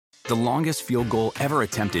The longest field goal ever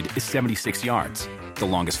attempted is 76 yards. The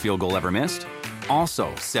longest field goal ever missed?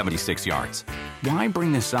 Also 76 yards. Why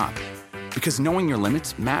bring this up? Because knowing your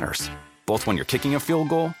limits matters, both when you're kicking a field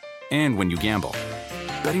goal and when you gamble.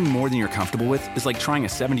 Betting more than you're comfortable with is like trying a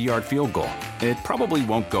 70-yard field goal. It probably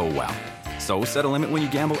won't go well. So set a limit when you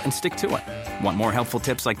gamble and stick to it. Want more helpful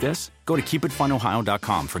tips like this? Go to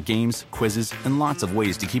keepitfunohio.com for games, quizzes, and lots of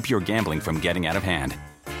ways to keep your gambling from getting out of hand.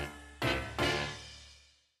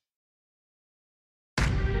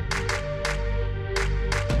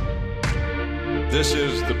 This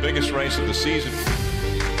is the biggest race of the season.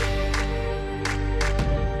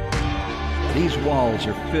 These walls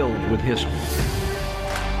are filled with history.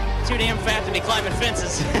 Too damn fat to be climbing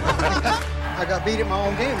fences. I got beat at my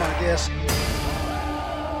own game, I guess.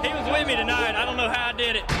 He was with me tonight. I don't know how I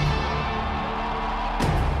did it.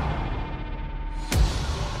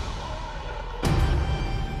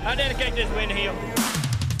 I dedicate this win to him.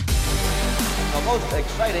 The most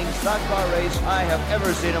exciting stock car race I have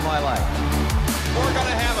ever seen in my life. We're going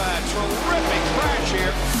to have a terrific crash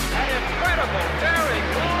here. An incredible, daring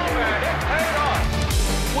move, and it paid off.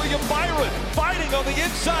 William Byron fighting on the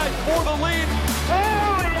inside for the lead.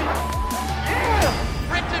 Oh, yeah!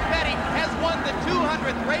 Brenton Petty has won the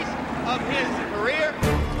 200th race of his career.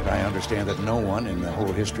 I understand that no one in the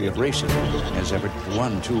whole history of racing has ever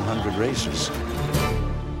won 200 races.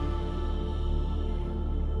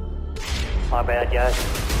 My bad, guys.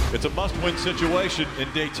 It's a must-win situation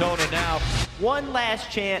in Daytona now. One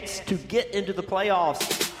last chance to get into the playoffs.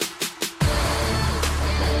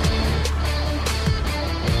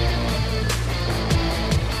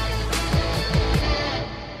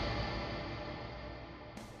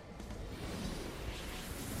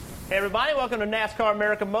 Hey everybody, welcome to NASCAR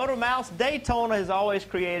America Motor Mouse. Daytona has always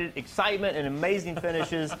created excitement and amazing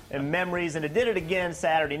finishes and memories, and it did it again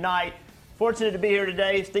Saturday night. Fortunate to be here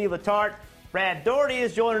today, Steve Letarte. Brad Daugherty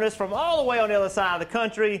is joining us from all the way on the other side of the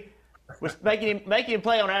country. We're making him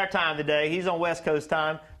play on our time today. He's on West Coast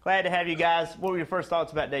time. Glad to have you guys. What were your first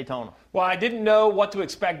thoughts about Daytona? Well, I didn't know what to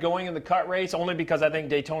expect going in the cut race, only because I think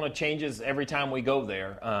Daytona changes every time we go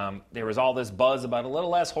there. There was all this buzz about a little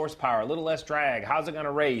less horsepower, a little less drag. How's it going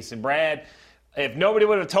to race? And Brad, if nobody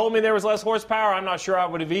would have told me there was less horsepower, I'm not sure I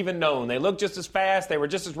would have even known. They looked just as fast. They were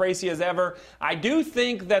just as racy as ever. I do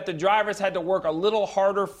think that the drivers had to work a little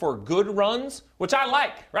harder for good runs, which I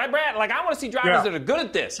like. Right, Brad? Like, I want to see drivers that are good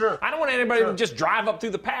at this. Sure. I don't want anybody to just drive up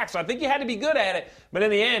through the pack. So I think you had to be good at it. But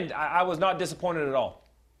in the end, I was not disappointed at all.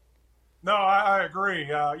 No, I agree.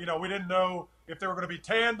 We didn't know if there were going to be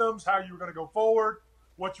tandems, how you were going to go forward,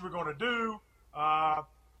 what you were going to do. I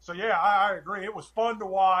agree. It was fun to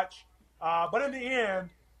watch. But in the end,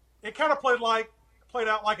 it kind of played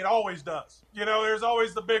out like it always does. There's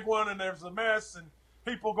always the big one, and there's the mess, and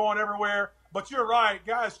people going everywhere. But you're right,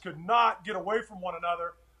 guys could not get away from one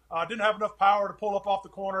another. Didn't have enough power to pull up off the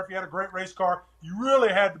corner. If you had a great race car, you really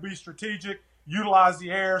had to be strategic, utilize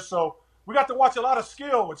the air. So we got to watch a lot of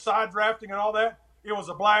skill with side drafting and all that. It was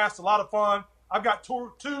a blast, a lot of fun. I've got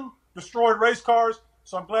two destroyed race cars,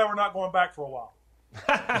 so I'm glad we're not going back for a while.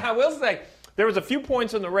 I will say, there was a few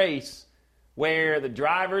points in the race where the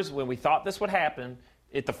drivers, when we thought this would happen,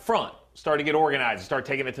 at the front, started to get organized and started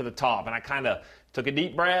taking it to the top. And I kind of took a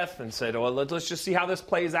deep breath and said, well, let's just see how this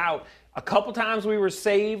plays out. A couple times we were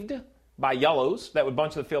saved by yellows that would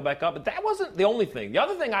bunch the field back up, but that wasn't the only thing. The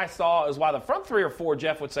other thing I saw is why the front three or four,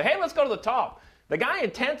 Jeff, would say, hey, let's go to the top. The guy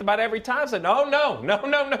in 10th about every time said, no.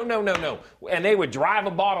 And they would drive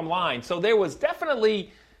a bottom line. So there was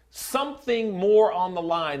definitely something more on the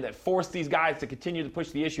line that forced these guys to continue to push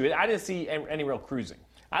the issue. I didn't see any real cruising.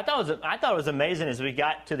 I thought it was amazing as we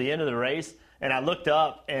got to the end of the race, and I looked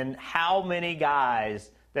up and how many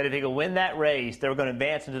guys that if they could win that race, they were going to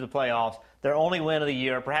advance into the playoffs, their only win of the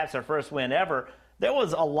year, perhaps their first win ever. There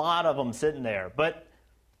was a lot of them sitting there. But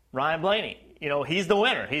Ryan Blaney, he's the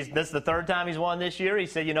winner. This is the third time he's won this year. He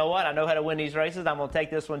said, you know what, I know how to win these races. I'm going to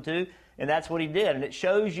take this one too. And that's what he did. And it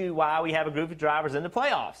shows you why we have a group of drivers in the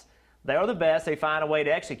playoffs. They are the best. They find a way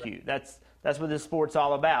to execute. That's what this sport's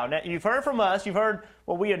all about. Now, you've heard from us. You've heard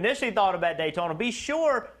what we initially thought about Daytona. Be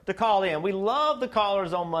sure to call in. We love the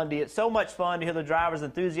callers on Monday. It's so much fun to hear the drivers'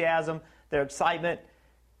 enthusiasm, their excitement,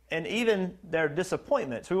 and even their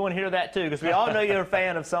disappointments. We want to hear that too, because we all know you're a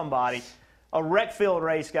fan of somebody. A wreck-filled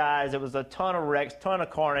race, guys. It was a ton of wrecks, ton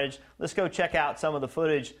of carnage. Let's go check out some of the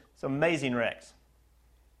footage. Some amazing wrecks.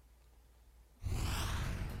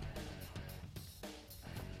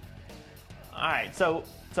 All right, so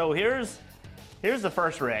here's the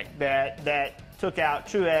first wreck that took out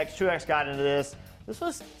Truex. Truex got into this. This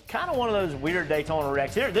was kind of one of those weird Daytona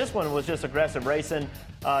wrecks. This one was just aggressive racing.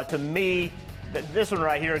 To me, this one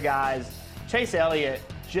right here, guys, Chase Elliott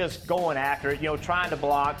just going after it, trying to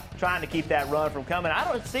block, trying to keep that run from coming.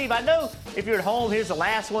 Steve, I know if you're at home, here's the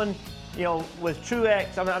last one, with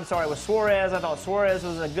Truex, with Suarez. I thought Suarez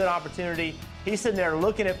was a good opportunity. He's sitting there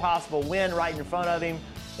looking at possible win right in front of him.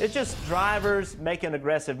 It's just drivers making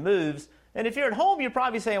aggressive moves. And if you're at home, you're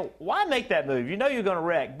probably saying, why make that move? You know you're going to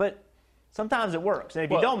wreck, but sometimes it works. And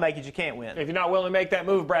if you don't make it, you can't win. If you're not willing to make that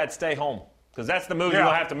move, Brad, stay home. Because that's the move you're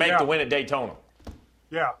going to have to make to win at Daytona.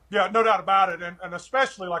 Yeah, no doubt about it. And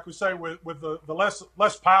especially, like we say, with the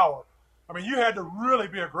less power. I mean, you had to really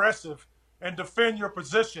be aggressive and defend your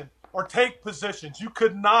position or take positions. You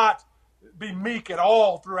could not be meek at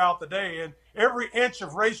all throughout the day. And every inch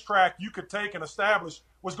of racetrack you could take and establish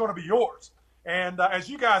was going to be yours. And as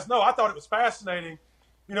you guys know, I thought it was fascinating.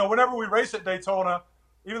 Whenever we race at Daytona,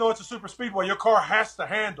 even though it's a super speedway, your car has to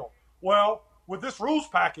handle. Well, with this rules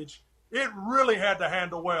package, it really had to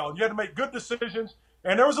handle well. You had to make good decisions.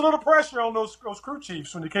 And there was a little pressure on those crew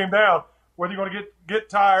chiefs when you came down, whether you're going to get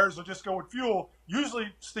tires or just go with fuel. Usually,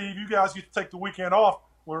 Steve, you guys get to take the weekend off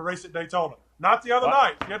when we race at Daytona. Not the other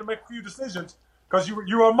night. You had to make a few decisions because you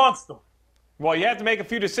were amongst them. Well, you have to make a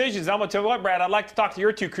few decisions. I'm going to tell you what, Brad, I'd like to talk to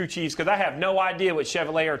your two crew chiefs because I have no idea what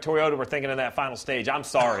Chevrolet or Toyota were thinking in that final stage. I'm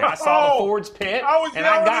sorry. I saw the Ford's pit, and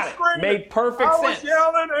I got it. Made perfect sense. I was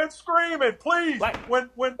yelling and screaming, please. I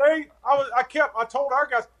told our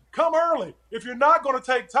guys, come early. If you're not going to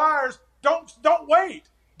take tires, don't wait.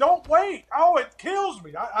 Don't wait. Oh, it kills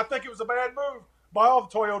me. I think it was a bad move by all the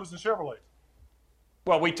Toyotas and Chevrolets.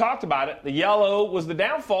 Well, we talked about it. The yellow was the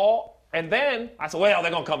downfall. And then I said, well,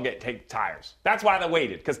 they're going to come take tires. That's why they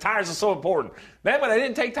waited, because tires are so important. Then when I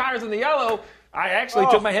didn't take tires in the yellow, I actually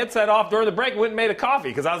took my headset off during the break and went and made a coffee,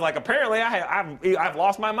 because I was like, apparently I've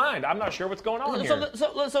lost my mind. I'm not sure what's going on here.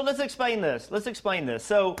 So let's explain this.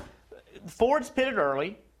 So Ford's pitted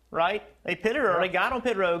early, right? They pitted early, got on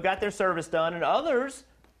pit road, got their service done, and others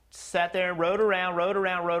sat there and rode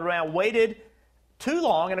around, waited too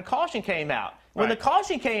long, and a caution came out. When the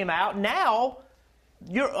caution came out, now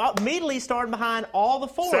you're immediately starting behind all the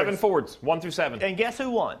Fords. 7 Fords, 1 through 7. And guess who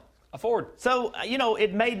won? A Ford. So,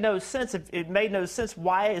 it made no sense. It made no sense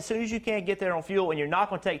why, as soon as you can't get there on fuel and you're not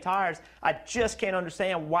going to take tires, I just can't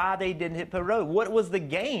understand why they didn't hit pit road. What was the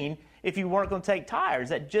gain if you weren't going to take tires?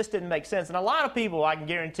 That just didn't make sense. And a lot of people, I can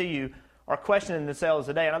guarantee you, are questioning themselves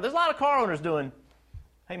today. Now, there's a lot of car owners doing,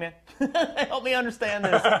 hey, man, help me understand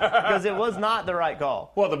this, because it was not the right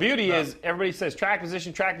call. Well, the beauty is everybody says track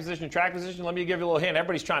position. Let me give you a little hint.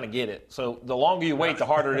 Everybody's trying to get it. So the longer you wait, the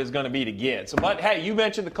harder it is going to be to get. So, but, hey, you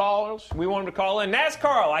mentioned the callers. We want them to call in.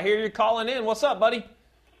 NASCAR, I hear you're calling in. What's up, buddy?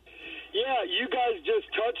 Yeah, you guys just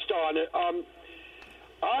touched on it.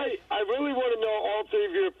 I really want to know all three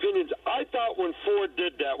of your opinions. I thought when Ford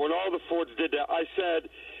did that, when all the Fords did that, I said,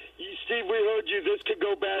 Steve, we heard you. This could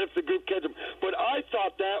go bad if the group catches them. But I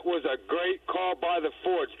thought that was a great call by the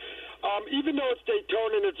Fords. Even though it's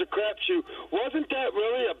Daytona and it's a crapshoot, wasn't that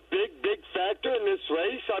really a big factor in this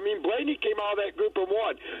race? I mean, Blaney came out of that group and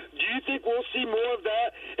won. Do you think we'll see more of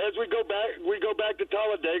that as we go back to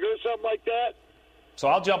Talladega or something like that? So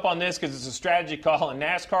I'll jump on this because it's a strategy call in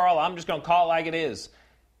NASCAR. I'm just going to call it like it is.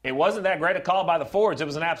 It wasn't that great a call by the Fords. It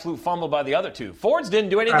was an absolute fumble by the other two. Fords didn't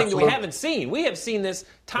do anything that we haven't seen. We have seen this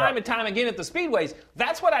time and time again at the speedways.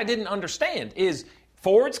 That's what I didn't understand is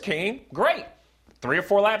Fords came great. 3 or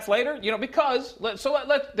 4 laps later, because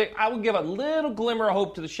I would give a little glimmer of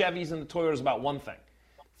hope to the Chevys and the Toyotas about one thing.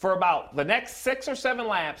 For about the next 6 or 7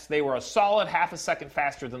 laps, they were a solid half a second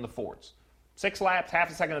faster than the Fords. 6 laps, half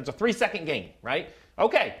a second. It's a 3-second gain, right?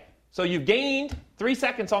 Okay, so you've gained 3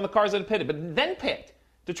 seconds on the cars that have pitted, but then picked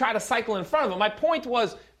to try to cycle in front of them. My point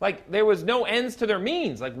was, there was no ends to their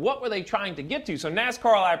means. What were they trying to get to? So,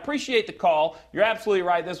 NASCAR, I appreciate the call. You're absolutely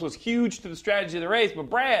right. This was huge to the strategy of the race.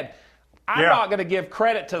 But, Brad, I'm not going to give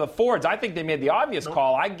credit to the Fords. I think they made the obvious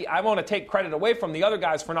call. I want to take credit away from the other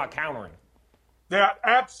guys for not countering. Yeah,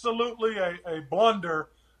 absolutely a blunder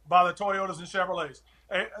by the Toyotas and Chevrolets.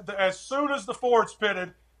 As soon as the Fords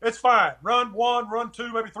pitted, it's fine. Run 1, run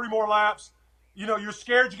 2, maybe 3 more laps. You're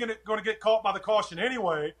scared you're going to get caught by the caution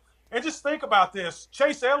anyway. And just think about this.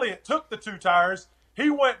 Chase Elliott took the 2 tires. He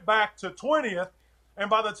went back to 20th. And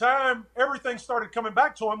by the time everything started coming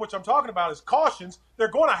back to him, which I'm talking about is cautions, they're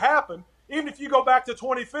going to happen. Even if you go back to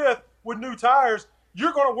 25th with new tires,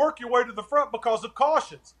 you're going to work your way to the front because of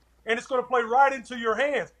cautions. And it's going to play right into your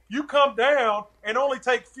hands. You come down and only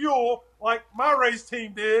take fuel like my race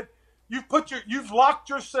team did. You've locked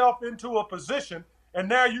yourself into a position. And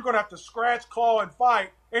now you're going to have to scratch, claw, and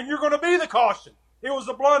fight, and you're going to be the caution. It was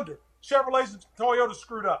a blunder. Chevrolets and Toyota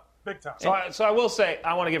screwed up big time. So I will say,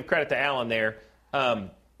 I want to give credit to Alan there.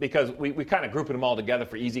 because we kind of grouping them all together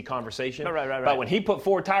for easy conversation. Right. But when he put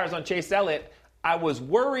 4 tires on Chase Elliott, I was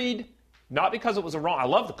worried, not because it was a wrong. I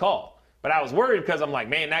love the call, but I was worried because I'm like,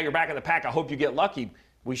 man, now you're back in the pack. I hope you get lucky.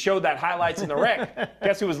 We showed that highlights in the wreck.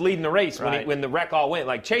 Guess who was leading the race when the wreck all went?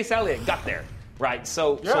 Like Chase Elliott got there, right?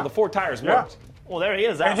 So the 4 tires worked. Well, there he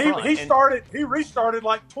is. And he restarted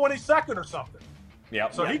like 22nd or something.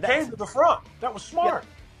 Yep. So he came to the front. That was smart.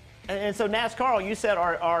 Yep. And so, NASCAR, you said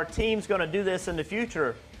our team's going to do this in the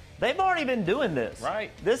future. They've already been doing this.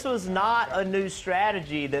 Right. This was not a new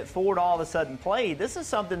strategy that Ford all of a sudden played. This is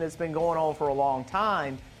something that's been going on for a long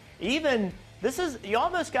time. You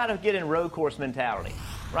almost got to get in road course mentality,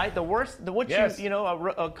 right?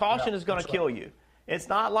 A caution is going to kill you. It's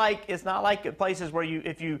not like places where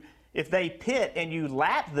if they pit and you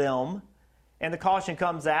lap them and the caution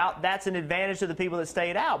comes out, that's an advantage to the people that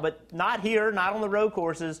stayed out. But not here, not on the road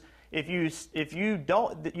courses. If you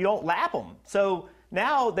don't lap them. So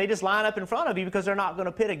now they just line up in front of you because they're not going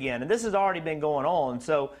to pit again. And this has already been going on.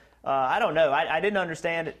 So I don't know. I didn't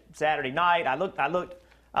understand it Saturday night. I looked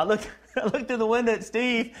through the window at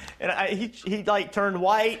Steve, and he like turned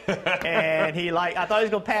white, and I thought he was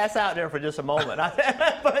going to pass out there for just a moment.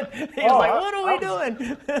 But he was like, "What are we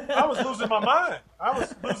doing?" I was losing my mind. I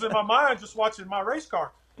was losing my mind just watching my race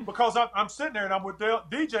car because I'm sitting there and I'm with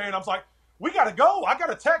DJ, and I was like, "We got to go. I got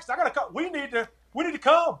a text. I got to come. We need to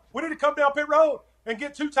come. We need to come down pit road and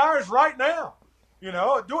get 2 tires right now.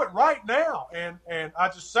 Do it right now." And I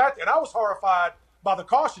just sat there, and I was horrified by the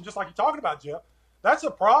caution, just like you're talking about, Jeff. That's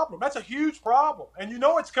a problem. That's a huge problem. And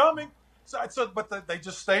it's coming. But they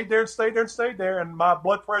just stayed there and stayed there and stayed there. And my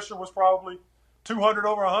blood pressure was probably 200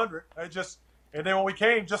 over 100. And then when we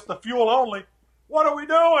came, just the fuel only, what are we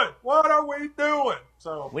doing? What are we doing?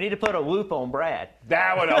 So we need to put a whoop on Brad.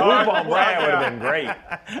 A whoop on Brad would have been great.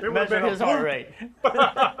 It would have been his heart rate.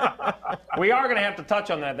 We are going to have to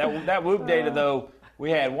touch on that. That whoop data, though,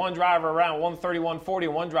 we had one driver around 130, 140,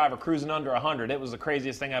 and one driver cruising under 100. It was the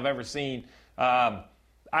craziest thing I've ever seen.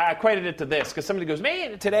 I equated it to this because somebody goes,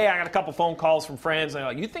 man, today I got a couple phone calls from friends, and they're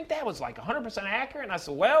like, you think that was like 100% accurate? And I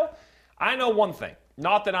said, well, I know one thing.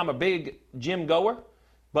 Not that I'm a big gym goer,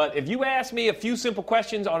 but if you ask me a few simple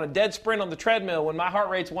questions on a dead sprint on the treadmill when my heart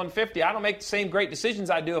rate's 150, I don't make the same great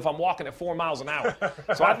decisions I do if I'm walking at 4 miles an hour.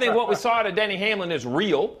 So I think what we saw at Denny Hamlin is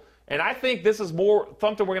real. And I think this is more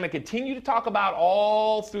something we're going to continue to talk about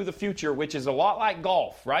all through the future, which is a lot like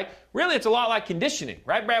golf, right? Really, it's a lot like conditioning,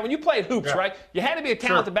 right, Brad? When you played hoops, right, you had to be a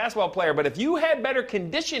talented basketball player. But if you had better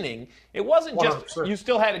conditioning, it wasn't just you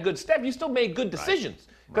still had a good step. You still made good decisions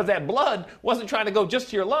because that blood wasn't trying to go just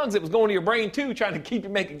to your lungs. It was going to your brain, too, trying to keep you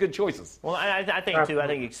making good choices. Well, I think, too,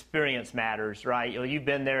 experience matters, right? You've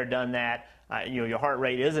been there, done that. Your heart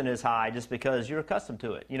rate isn't as high just because you're accustomed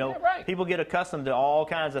to it. People get accustomed to all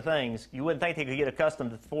kinds of things. You wouldn't think they could get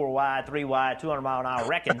accustomed to 4 wide, 3 wide, 200-mile-an-hour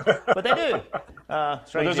wrecking, but they do. Well,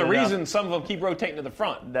 there's a reason some of them keep rotating to the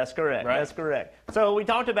front. That's correct. Right? That's correct. So we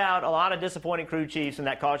talked about a lot of disappointing crew chiefs and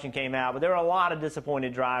that caution came out, but there were a lot of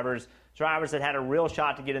disappointed drivers that had a real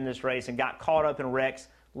shot to get in this race and got caught up in wrecks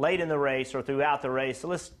late in the race or throughout the race. So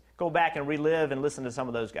let's go back and relive and listen to some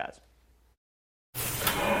of those guys.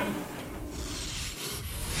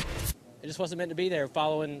 It just wasn't meant to be there,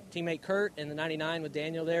 following teammate Kurt in the 99 with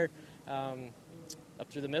Daniel there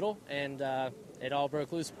up through the middle, and it all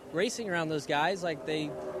broke loose. Racing around those guys, like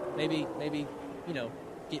they maybe get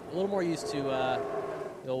a little more used to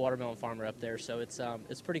the old watermelon farmer up there. So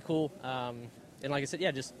it's pretty cool. And like I said,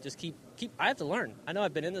 just keep. I have to learn. I know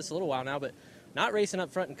I've been in this a little while now, but not racing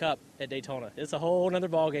up front in Cup at Daytona. It's a whole other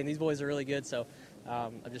ball game. These boys are really good, so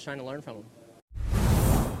I'm just trying to learn from them.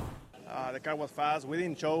 The car was fast. We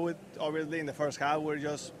didn't show it, obviously, in the first half. We were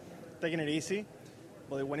just taking it easy.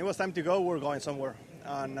 But when it was time to go, we were going somewhere.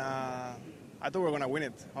 And I thought we were going to win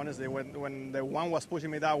it, honestly. When the one was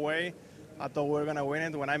pushing me that way, I thought we were going to win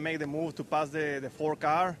it. When I made the move to pass the 4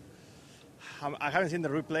 car, I haven't seen the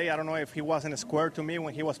replay. I don't know if he wasn't square to me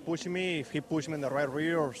when he was pushing me, if he pushed me in the right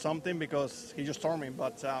rear or something, because he just tore me.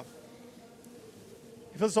 But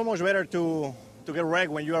it feels so much better to get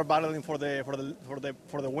wrecked when you are battling for the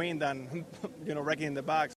win than wrecking in the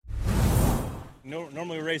back.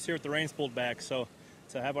 Normally we race here with the reins pulled back, so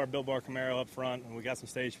to have our Built Bar Camaro up front, and we got some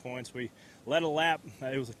stage points. We led a lap.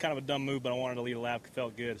 It was kind of a dumb move, but I wanted to lead a lap. It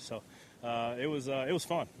felt good, so it was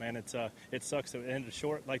fun, man. It sucks that it ended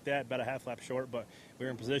short like that, about a half lap short, but we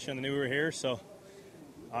were in position. They knew we were here, so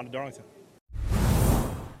on to Darlington.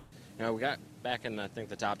 We got back in, I think,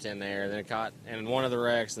 the top 10 there, then it caught in one of the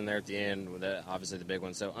wrecks, and there at the end, with obviously the big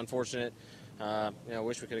one. So unfortunate.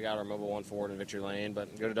 Wish we could have got our Mobile One forward in victory lane,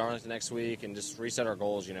 but go to Darlington next week and just reset our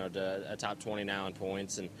goals, to a top 20 now in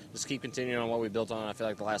points and just keep continuing on what we built on, I feel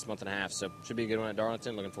like, the last month and a half. So should be a good one at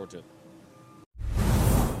Darlington. Looking forward to it.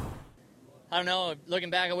 I don't know. Looking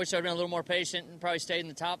back, I wish I'd been a little more patient and probably stayed in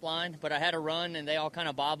the top line, but I had a run and they all kind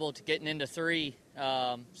of bobbled to getting into 3.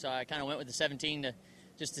 So I kind of went with the 17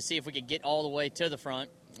 just to see if we could get all the way to the front.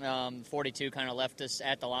 42 kind of left us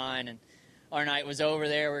at the line, and our night was over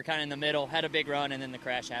there. We were kind of in the middle, had a big run, and then the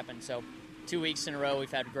crash happened. So 2 weeks in a row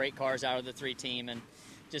we've had great cars out of the 3 team and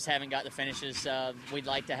just haven't got the finishes we'd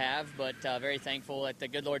like to have, but very thankful that the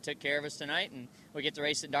good Lord took care of us tonight, and we get to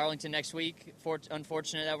race at Darlington next week.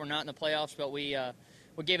 Unfortunate that we're not in the playoffs, but we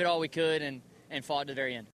gave it all we could and fought to the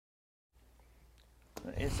very end.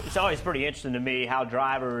 It's always pretty interesting to me how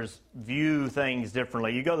drivers view things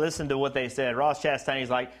differently. You go listen to what they said. Ross Chastain's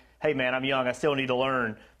like, hey, man, I'm young. I still need to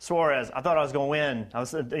learn. Suarez, I thought I was going to win. I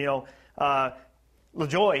was,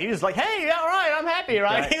 LaJoie, he was like, hey, all right, I'm happy,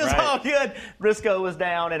 right? He was all good. Briscoe was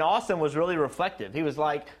down, and Austin was really reflective. He was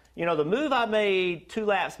like, the move I made 2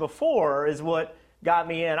 laps before is what got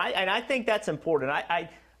me in. And I think that's important.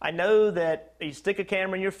 I know that you stick a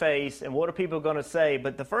camera in your face, and what are people going to say?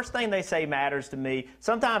 But the first thing they say matters to me.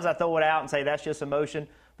 Sometimes I throw it out and say that's just emotion.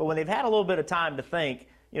 But when they've had a little bit of time to think,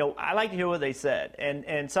 I like to hear what they said.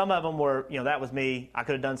 And some of them were, that was me. I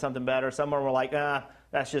could have done something better. Some of them were like,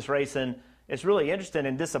 that's just racing. It's really interesting.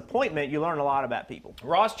 In disappointment, you learn a lot about people.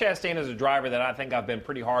 Ross Chastain is a driver that I think I've been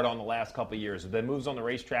pretty hard on the last couple of years. The moves on the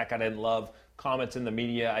racetrack I didn't love. Comments in the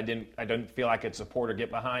media I didn't feel I could support or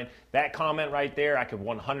get behind. That comment right there I could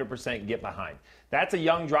 100% get behind. That's a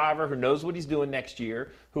young driver who knows what he's doing next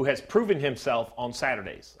year, who has proven himself on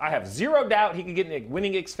Saturdays. I have zero doubt he could get in a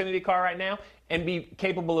winning Xfinity car right now and be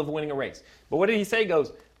capable of winning a race. But what did he say? He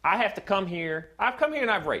goes, I have to come here. I've come here and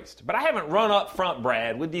I've raced, but I haven't run up front,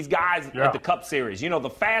 Brad, with these guys at the Cup Series. The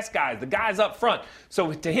fast guys, the guys up front.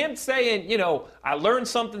 So to him saying, I learned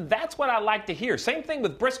something, that's what I like to hear. Same thing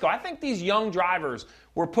with Briscoe. I think these young drivers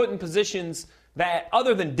were put in positions that,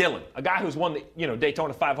 other than Dillon, a guy who's won the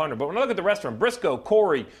Daytona 500. But when I look at the rest of them, Briscoe,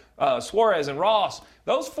 Corey, Suarez, and Ross,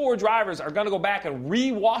 those 4 drivers are going to go back and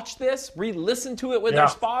re-watch this, re-listen to it with their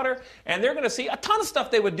spotter, and they're going to see a ton of stuff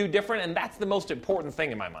they would do different, and that's the most important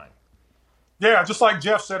thing in my mind. Yeah, just like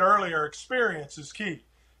Jeff said earlier, experience is key.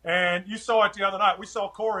 And you saw it the other night. We saw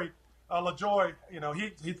Corey LaJoie,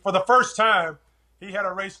 he for the first time, he had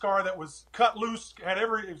a race car that was cut loose,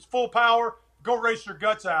 it was full power, go race your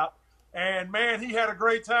guts out. And, man, he had a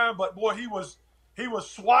great time, but, boy, he was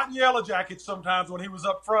swatting Yellow Jackets sometimes when he was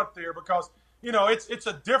up front there because, it's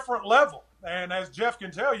a different level. And as Jeff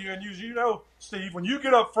can tell you, and Steve, when you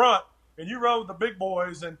get up front and you run with the big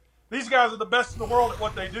boys, and these guys are the best in the world at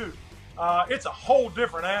what they do, it's a whole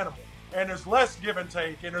different animal. And there's less give and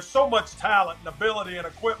take, and there's so much talent and ability and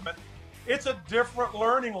equipment. It's a different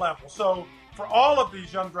learning level. So for all of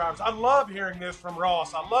these young drivers, I love hearing this from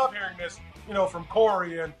Ross. I love hearing this from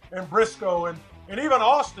Corey and Briscoe and even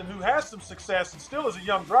Austin, who has some success and still is a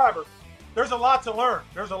young driver. There's a lot to learn.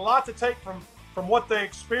 There's a lot to take from what they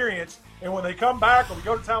experienced. And when they come back or we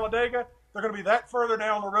go to Talladega, they're going to be that further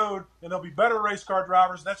down the road, and they'll be better race car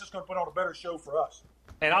drivers. That's just going to put on a better show for us.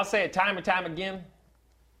 And I'll say it time and time again,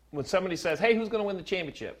 when somebody says, hey, who's going to win the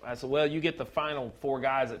championship? I said, well, you get the final 4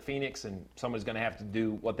 guys at Phoenix, and somebody's going to have to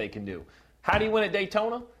do what they can do. How do you win at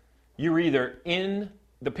Daytona? You're either in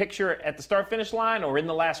the picture at the start-finish line or in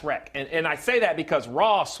the last wreck. And I say that because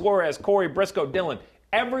Ross, Suarez, Corey, Briscoe, Dillon,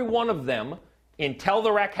 every one of them, until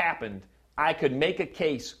the wreck happened, I could make a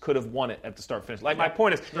case could have won it at the start-finish. Like, my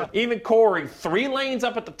point is, even Corey, 3 lanes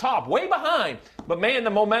up at the top, way behind. But, man, the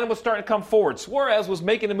momentum was starting to come forward. Suarez was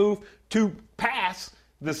making a move to pass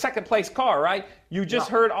the second-place car, right? You just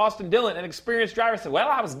heard Austin Dillon, an experienced driver, say, well,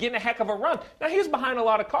 I was getting a heck of a run. Now, he was behind a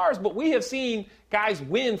lot of cars, but we have seen guys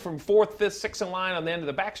win from 4th, 5th, 6th in line on the end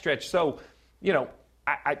of the backstretch. So,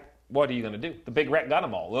 what are you going to do? The big wreck got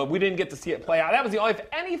them all. Well, we didn't get to see it play out. That was the only, if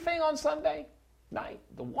anything on Sunday night,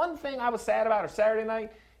 the one thing I was sad about, or Saturday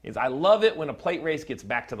night, is I love it when a plate race gets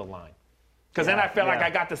back to the line. Because then I felt like I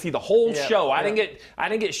got to see the whole show. I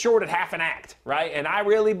didn't get short at half an act, right? And I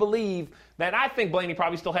really believe that. I think Blaney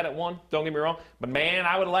probably still had it won. Don't get me wrong. But, man,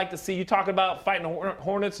 I would like to see you talking about fighting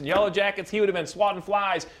Hornets and Yellow Jackets. He would have been swatting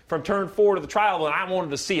flies from turn 4 to the trial, and I wanted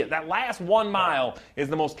to see it. That last 1 mile is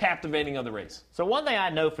the most captivating of the race. So one thing I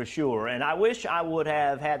know for sure, and I wish I would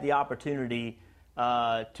have had the opportunity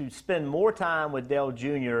to spend more time with Dale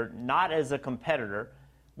Jr., not as a competitor,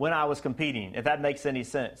 when I was competing, if that makes any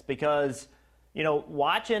sense. Because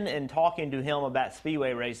watching and talking to him about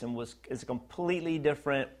speedway racing is a completely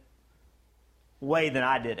different way than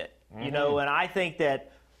I did it. And I think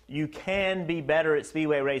that, You can be better at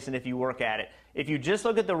speedway racing if you work at it. If you just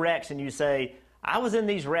look at the wrecks and you say, I was in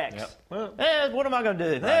these wrecks, what am I going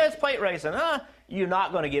to do? It's plate racing. You're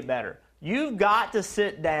not going to get better. You've got to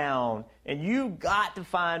sit down and you've got to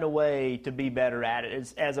find a way to be better at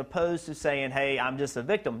it as opposed to saying, hey, I'm just a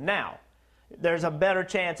victim. Now, there's a better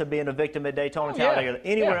chance of being a victim at Daytona Talladega than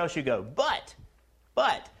anywhere else you go. But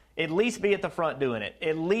at least be at the front doing it.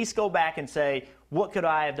 At least go back and say, what could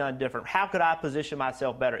I have done different? How could I position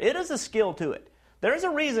myself better? It is a skill to it. There's a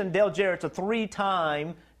reason Dale Jarrett's a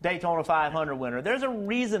 3-time Daytona 500 winner. There's a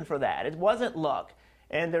reason for that. It wasn't luck.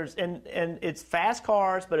 And it's fast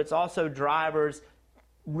cars, but it's also drivers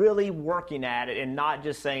really working at it and not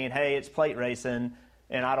just saying, hey, it's plate racing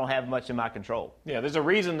and I don't have much in my control. Yeah, there's a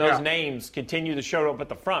reason those names continue to show up at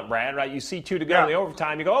the front, Brad, right? You see 2 to go in the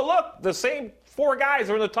overtime. You go, oh, look, the same 4 guys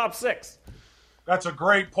are in the top 6. That's a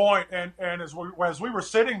great point. And as we were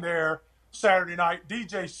sitting there Saturday night,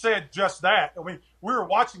 DJ said just that. I mean, we were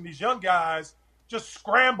watching these young guys just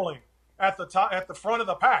scrambling at the front of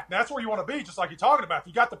the pack. That's where you want to be, just like you're talking about.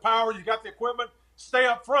 You got the power, you got the equipment, stay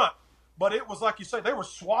up front. But it was like you said, they were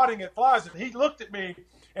swatting at flies. And he looked at me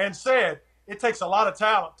and said, it takes a lot of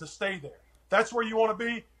talent to stay there. That's where you want to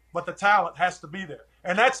be, but the talent has to be there.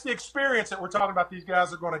 And that's the experience that we're talking about these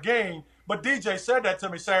guys are going to gain. But DJ said that to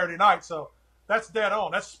me Saturday night, so that's dead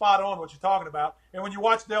on. That's spot on what you're talking about. And when you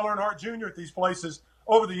watch Dale Earnhardt Jr. at these places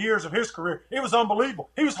over the years of his career, it was unbelievable.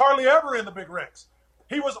 He was hardly ever in the big wrecks.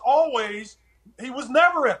 He was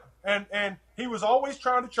never in them. And he was always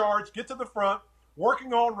trying to charge, get to the front,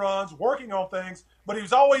 working on runs, working on things, but he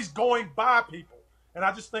was always going by people. And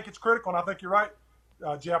I just think it's critical, and I think you're right,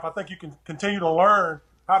 Jeff. I think you can continue to learn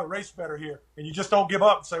how to race better here. And you just don't give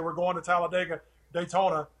up and say, we're going to Talladega,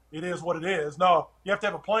 Daytona. It is what it is. No, you have to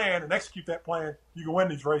have a plan and execute that plan. You can win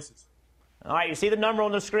these races. All right, you see the number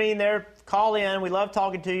on the screen there. Call in. We love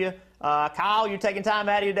talking to you. Kyle, you're taking time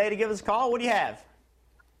out of your day to give us a call. What do you have?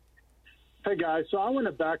 Hey, guys. So I want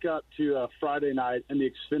to back up to Friday night and the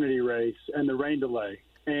Xfinity race and the rain delay.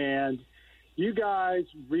 And you guys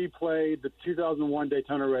replayed the 2001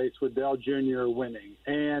 Daytona race with Dale Jr. winning.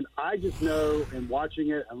 And I just know in watching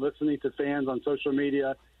it and listening to fans on social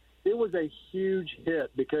media, it was a huge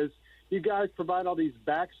hit because you guys provide all these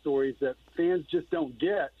backstories that fans just don't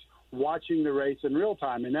get watching the race in real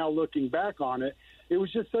time. And now looking back on it, it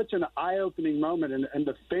was just such an eye-opening moment, and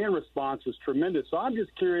the fan response was tremendous. So I'm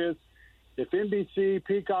just curious if NBC,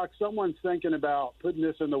 Peacock, someone's thinking about putting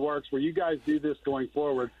this in the works where you guys do this going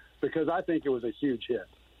forward, because I think it was a huge hit.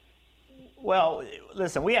 Well,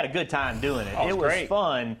 listen, we had a good time doing it. It was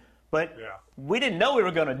fun, but we didn't know we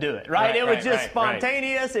were going to do it, right? It was just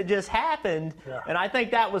spontaneous. It just happened, and I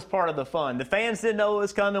think that was part of the fun. The fans didn't know it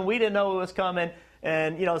was coming. We didn't know it was coming,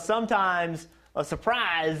 and, you know, sometimes a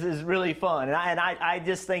surprise is really fun, and I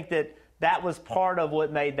just think that was part of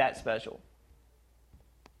what made that special.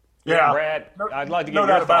 Yeah, Brad, I'd like to get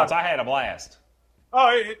your thoughts. I had a blast. Oh,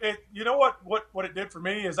 you know what it did for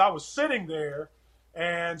me is I was sitting there,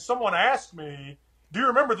 and someone asked me, do you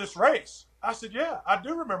remember this race? I said, yeah, I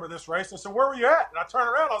do remember this race. I said, where were you at? And I turned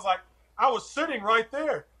around. I was like, I was sitting right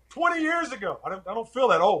there 20 years ago. I don't feel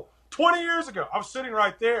that old. 20 years ago, I was sitting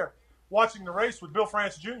right there watching the race with Bill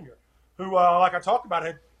France Jr., who, like I talked about,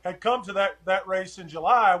 had come to that race in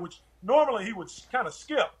July, which normally he would kind of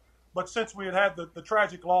skip. But since we had the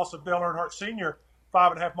tragic loss of Dale Earnhardt Sr.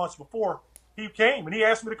 5.5 months before, he came, and he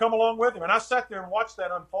asked me to come along with him. And I sat there and watched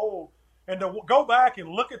that unfold. And to go back and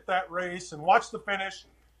look at that race and watch the finish,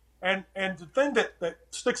 and the thing that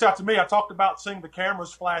sticks out to me, I talked about seeing the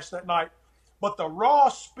cameras flash that night, but the raw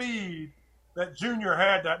speed that Junior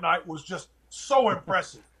had that night was just so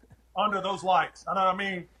impressive under those lights. And I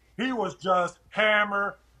mean, he was just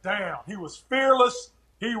hammer down. He was fearless.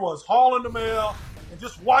 He was hauling the mail. And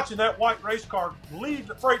just watching that white race car lead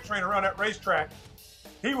the freight train around that racetrack,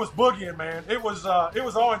 he was boogieing, man. It was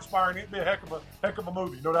awe-inspiring. It'd be a heck of a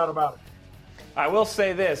movie, no doubt about it. I will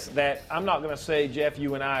say this, that I'm not going to say, Jeff,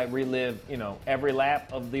 you and I relive, every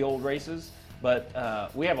lap of the old races, but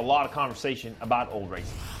we have a lot of conversation about old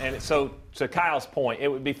races. And so, to Kyle's point, it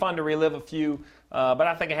would be fun to relive a few, but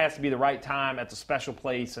I think it has to be the right time at the special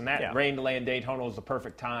place, and that rain delay in Daytona was the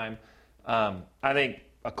perfect time. I think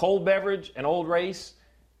a cold beverage, an old race,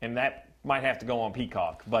 and that might have to go on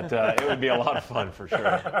Peacock, but it would be a lot of fun for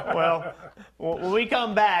sure. Well, when we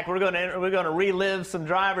come back, we're going to relive some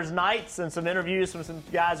drivers' nights and some interviews from some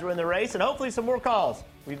guys who are in the race, and hopefully some more calls.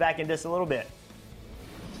 We'll be back in just a little bit.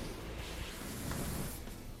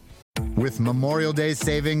 With Memorial Day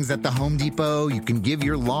savings at the Home Depot, you can give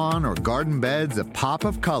your lawn or garden beds a pop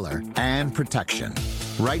of color and protection.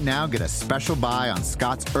 Right now, get a special buy on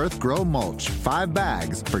Scott's Earth Grow Mulch, 5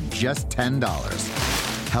 bags for just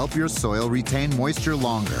 $10. Help your soil retain moisture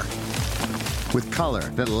longer with color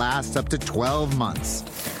that lasts up to 12 months.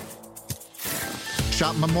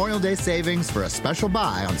 Shop Memorial Day savings for a special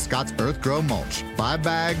buy on Scott's Earth Grow Mulch, 5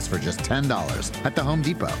 bags for just $10 at the Home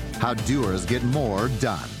Depot. How doers get more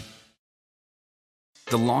done.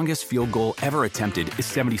 The longest field goal ever attempted is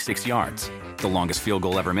 76 yards. The longest field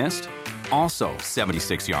goal ever missed? Also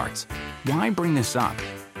 76 yards. Why bring this up?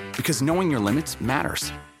 Because knowing your limits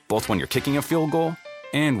matters, both when you're kicking a field goal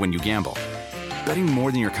and when you gamble. Betting more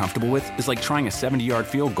than you're comfortable with is like trying a 70-yard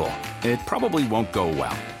field goal. It probably won't go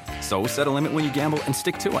well. So set a limit when you gamble and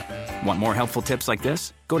stick to it. Want more helpful tips like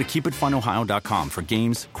this? Go to keepitfunohio.com for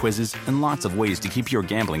games, quizzes, and lots of ways to keep your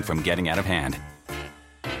gambling from getting out of hand.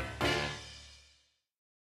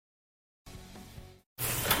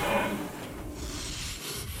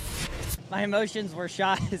 My emotions were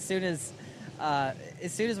shot as soon as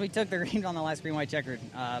we took the green on the last green-white checkered.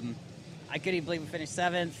 I couldn't even believe we finished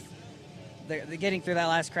 7th. The getting through that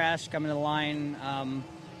last crash, coming to the line,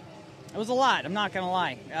 it was a lot. I'm not going to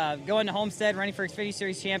lie. Going to Homestead, running for Xfinity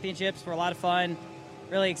Series championships were a lot of fun,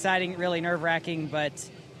 really exciting, really nerve-wracking. But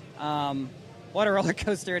what a roller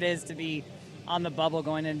coaster it is to be on the bubble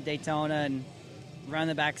going into Daytona and run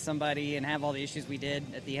the back of somebody and have all the issues we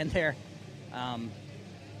did at the end there.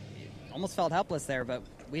 Almost felt helpless there, but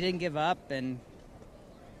we didn't give up and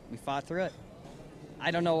we fought through it.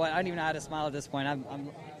 I don't even know how to smile at this point.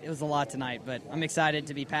 It was a lot tonight, but I'm excited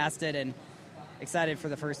to be past it and excited for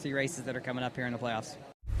the first 3 races that are coming up here in the playoffs.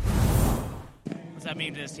 What's that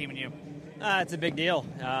mean to this team and you? It's a big deal.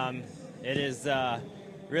 It is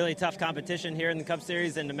really tough competition here in the Cup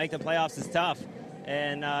Series, and to make the playoffs is tough.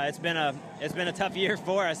 And it's been a tough year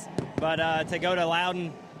for us, but to go to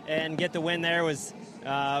Loudon and get the win there was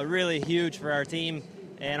really huge for our team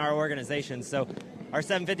and our organization. So our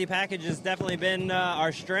 750 package has definitely been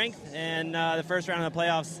our strength, and the first round of the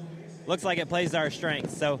playoffs looks like it plays to our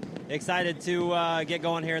strength. So excited to get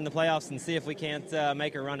going here in the playoffs and see if we can't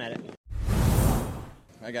make a run at it.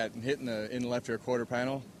 I got hit in the left rear quarter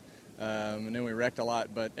panel, and then we wrecked a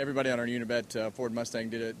lot. But everybody on our Unibet Ford Mustang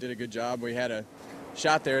did a good job. We had a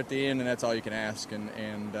shot there at the end, and that's all you can ask,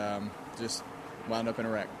 and just wound up in a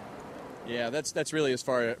wreck. Yeah, that's really as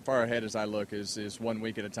far ahead as I look is 1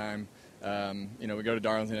 week at a time. We go to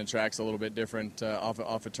Darlington and track's a little bit different off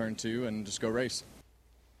of turn 2 and just go race.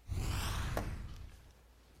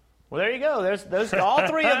 Well, there you go. There's all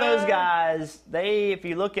 3 of those guys. If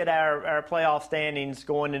you look at our playoff standings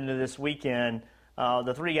going into this weekend,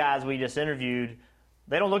 the 3 guys we just interviewed,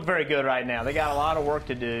 they don't look very good right now. They got a lot of work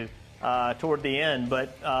to do toward the end.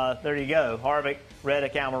 But there you go. Harvick,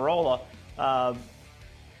 Reddick, Almirola.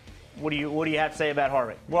 What do you have to say about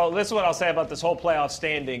Harvick? Well, this is what I'll say about this whole playoff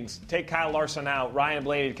standings. Take Kyle Larson out. Ryan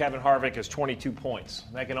Blaney and Kevin Harvick has 22 points.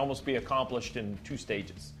 That can almost be accomplished in 2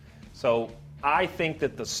 stages. So I think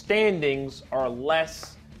that the standings are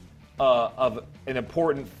less of an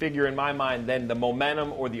important figure in my mind than the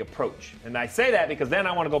momentum or the approach. And I say that because then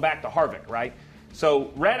I want to go back to Harvick, right?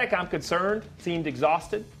 So Reddick, I'm concerned, seemed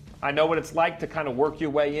exhausted. I know what it's like to kind of work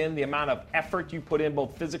your way in, the amount of effort you put in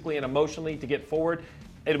both physically and emotionally to get forward.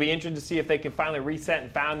 It'll be interesting to see if they can finally reset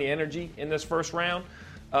and find the energy in this first round.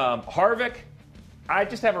 Harvick, I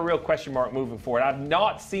just have a real question mark moving forward. I've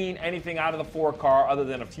not seen anything out of the 4 car other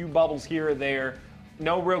than a few bubbles here or there.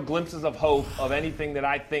 No real glimpses of hope of anything that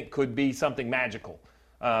I think could be something magical.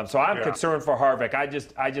 So I'm concerned for Harvick.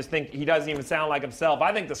 I just think he doesn't even sound like himself.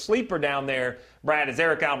 I think the sleeper down there, Brad, is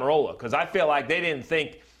Aric Almirola, because I feel like they didn't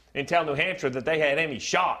think until New Hampshire that they had any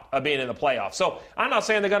shot of being in the playoffs. So I'm not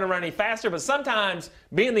saying they're going to run any faster, but sometimes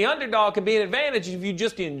being the underdog can be an advantage if you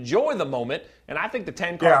just enjoy the moment, and I think the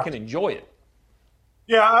 10 car can enjoy it.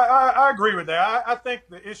 Yeah, I agree with that. I think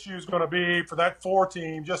the issue is going to be for that 4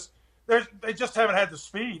 team, they just haven't had the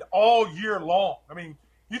speed all year long. I mean,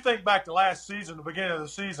 you think back to last season, the beginning of the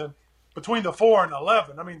season, between the 4 and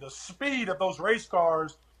 11, I mean, the speed of those race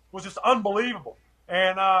cars was just unbelievable.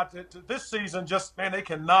 And to this season, they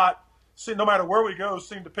cannot, no matter where we go,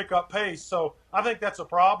 seem to pick up pace. So I think that's a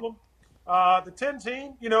problem. The 10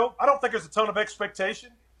 team, I don't think there's a ton of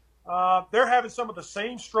expectation. They're having some of the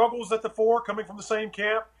same struggles at the 4 coming from the same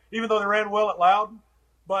camp, even though they ran well at Loudon.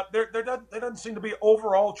 But there doesn't seem to be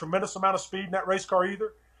overall tremendous amount of speed in that race car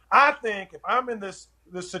either. I think if I'm in this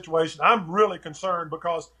situation, I'm really concerned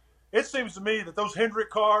because it seems to me that those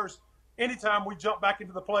Hendrick cars, anytime we jump back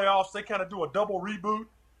into the playoffs, they kind of do a double reboot.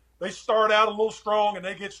 They start out a little strong and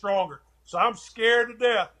they get stronger. So I'm scared to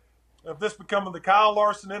death of this becoming the Kyle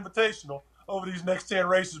Larson Invitational over these next 10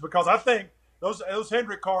 races because I think those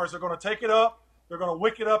Hendrick cars are going to take it up. they're going to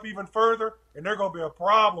wick it up even further, and they're going to be a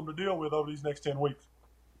problem to deal with over these next 10 weeks.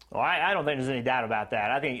 Well, I don't think there's any doubt about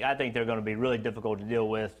that. I think they're going to be really difficult to deal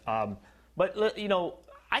with. But, you know,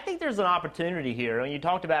 I think there's an opportunity here. I mean, you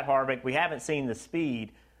talked about Harvick. We haven't seen the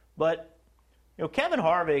speed. But, you know, Kevin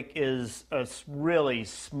Harvick is a really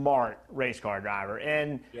smart race car driver.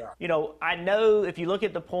 And, you know, I know if you look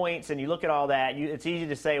at the points and you look at all that, it's easy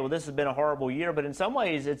to say, well, this has been a horrible year. But in some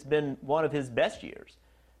ways, it's been one of his best years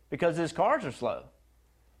because his cars are slow.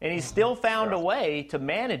 And he's still found a way to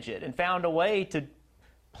manage it and found a way to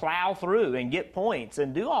plow through and get points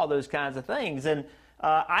and do all those kinds of things. And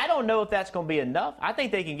I don't know if that's going to be enough. I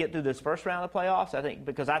think they can get through this first round of the playoffs.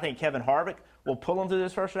 Because I think Kevin Harvick will pull them through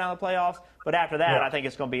this first round of the playoffs. But after that, I think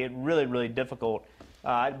it's going to be really, really difficult.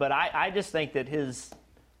 But I just think that his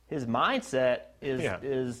mindset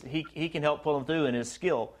is he can help pull them through in his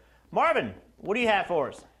skill. Marvin, what do you have for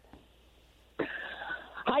us?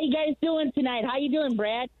 How you guys doing tonight? How you doing,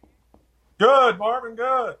 Brad? Good, Marvin,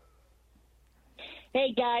 good.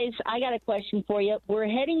 Hey, guys, I got a question for you. We're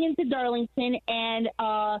heading into Darlington, and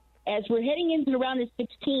as we're heading into the round of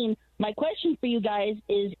 16, my question for you guys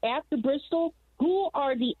is, after Bristol, who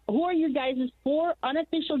are your guys' 4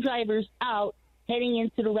 unofficial drivers out heading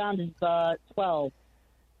into the round of 12?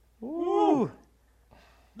 Ooh.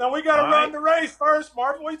 Now, we got to run the race first,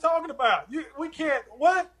 Marvin. What are you talking about? We can't –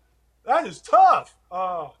 what? That is tough.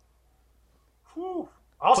 I'll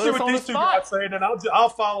see what these two guys say, and then I'll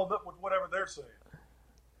follow up with whatever they're saying.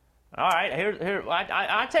 All right, here.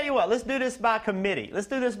 I tell you what. Let's do this by committee.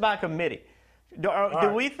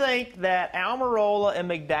 Do we think that Almirola and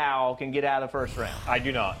McDowell can get out of the first round? I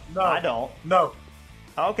do not. No. I don't. No.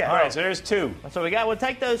 Okay. All right, so there's 2. So we'll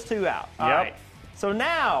take those 2 out. All right. So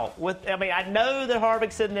now, I know that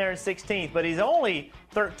Harvick's sitting there in 16th, but he's only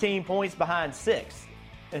 13 points behind 6th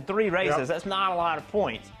in 3 races. Yep. That's not a lot of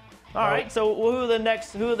points. All right, so who are the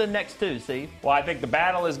next 2, Steve? Well, I think the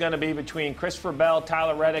battle is going to be between Christopher Bell,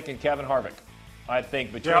 Tyler Reddick, and Kevin Harvick. I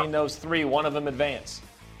think between those 3, one of them advance.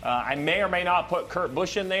 I may or may not put Kurt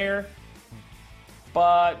Busch in there,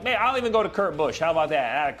 but I'll even go to Kurt Busch. How about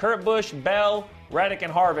that? Kurt Busch, Bell, Reddick,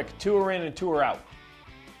 and Harvick, 2 are in and 2 are out.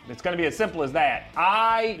 It's going to be as simple as that.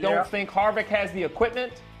 I don't think Harvick has the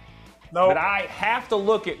equipment. No. But I have to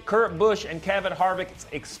look at Kurt Busch and Kevin Harvick's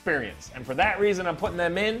experience. And for that reason, I'm putting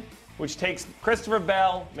them in, which takes Christopher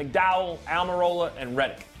Bell, McDowell, Almirola, and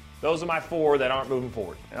Reddick. Those are my 4 that aren't moving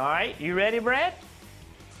forward. All right. You ready, Brad?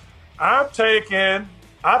 I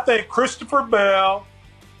think Christopher Bell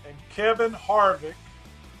and Kevin Harvick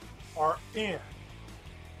are in.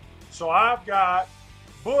 So I've got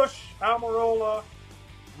Busch, Almirola,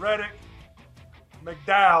 Reddick,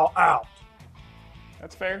 McDowell out.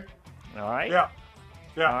 That's fair. All right. Yeah.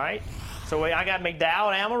 All right. So I got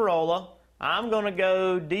McDowell and Almirola. I'm going to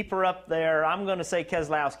go deeper up there. I'm going to say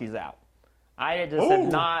Keselowski's out. I just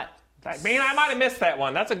have not. I might have missed that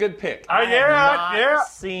one. That's a good pick. I have not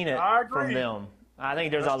seen it from them. I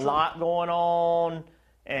think there's a lot going on,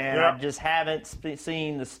 and I just haven't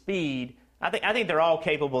seen the speed. I think they're all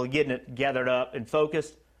capable of getting it gathered up and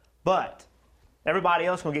focused, but everybody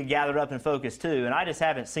else will get gathered up and focused too, and I just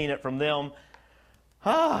haven't seen it from them.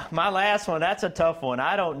 My last one, that's a tough one.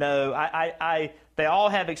 I don't know. They all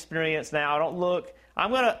have experience now. I don't look.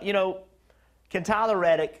 I'm going to, can Tyler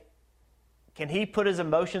Reddick, can he put his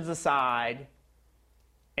emotions aside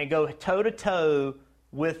and go toe-to-toe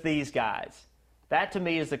with these guys? That, to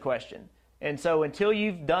me, is the question. And so until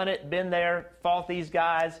you've done it, been there, fought these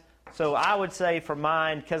guys, so I would say for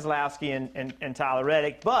mine, Keselowski and Tyler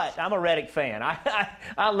Reddick. But I'm a Reddick fan.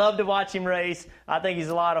 I love to watch him race. I think he's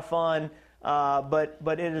a lot of fun.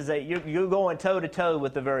 But it is you're going toe-to-toe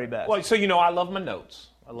with the very best. Well, so I love my notes.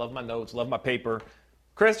 Love my paper.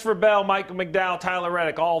 Christopher Bell, Michael McDowell, Tyler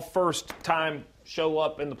Reddick, all first-time show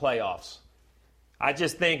up in the playoffs. I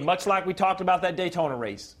just think, much like we talked about that Daytona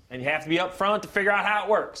race, and you have to be up front to figure out how it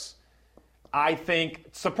works. I think,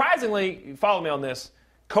 surprisingly, follow me on this,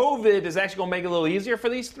 COVID is actually going to make it a little easier for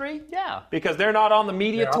these 3. Yeah. Because they're not on the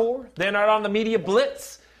media tour. They're not on the media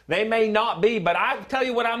blitz. They may not be, but I tell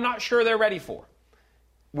you what I'm not sure they're ready for.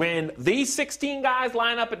 When these 16 guys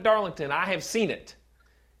line up at Darlington, I have seen it.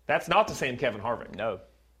 That's not the same Kevin Harvick. No.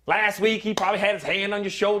 Last week, he probably had his hand on your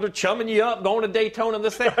shoulder, chumming you up, going to Daytona,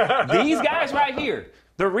 this thing. These guys right here,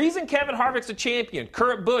 the reason Kevin Harvick's a champion,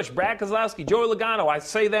 Kurt Busch, Brad Keselowski, Joey Logano, I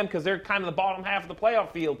say them because they're kind of the bottom half of the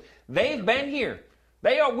playoff field. They've been here.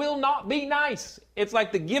 They will not be nice. It's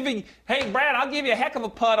like the giving, hey, Brad, I'll give you a heck of a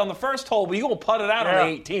putt on the first hole, but you're going to putt it out on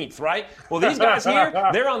the 18th, right? Well, these guys here,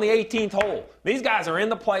 they're on the 18th hole. These guys are in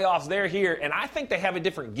the playoffs. They're here, and I think they have a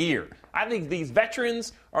different gear. I think these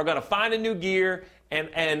veterans are going to find a new gear,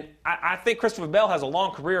 And I think Christopher Bell has a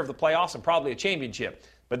long career of the playoffs and probably a championship.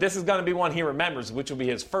 But this is going to be one he remembers, which will be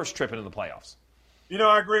his first trip into the playoffs.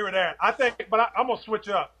 I agree with that. I think, but I'm going to switch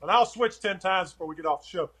up, and I'll switch 10 times before we get off the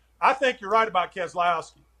show. I think you're right about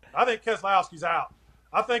Keselowski. I think Keselowski's out.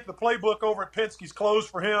 I think the playbook over at Penske's closed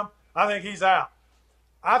for him. I think he's out.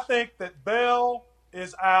 I think that Bell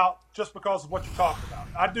is out just because of what you're talking about.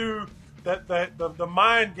 I do that the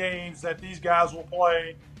mind games that these guys will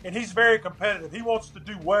play, and he's very competitive. He wants to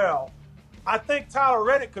do well. I think Tyler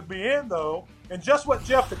Reddick could be in, though, and just what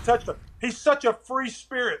Jeff had touched on. He's such a free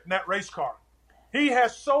spirit in that race car. He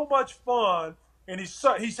has so much fun, and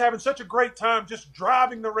he's having such a great time just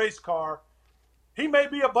driving the race car. He may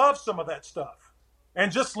be above some of that stuff,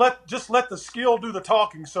 and just let the skill do the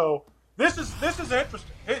talking. So this is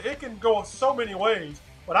interesting. It can go in so many ways,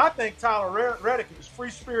 but I think Tyler Reddick is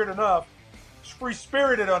free-spirited enough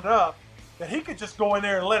that he could just go in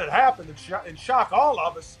there and let it happen and shock all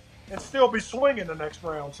of us and still be swinging the next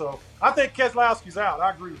round. So I think Keselowski's out.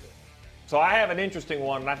 I agree with it. So I have an interesting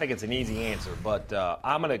one, and I think it's an easy answer, but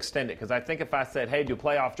I'm going to extend it because I think if I said, hey, do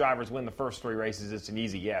playoff drivers win the first 3 races, it's an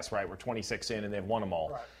easy yes, right? We're 26 in, and they've won them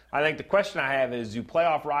all. Right. I think the question I have is, do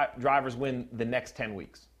playoff drivers win the next 10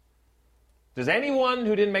 weeks? Does anyone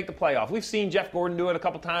who didn't make the playoff, we've seen Jeff Gordon do it a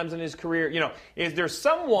couple times in his career, is there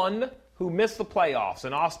someone who missed the playoffs,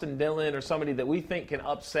 an Austin Dillon or somebody that we think can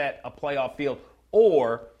upset a playoff field,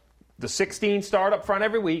 or the 16 start up front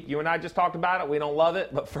every week? You and I just talked about it. We don't love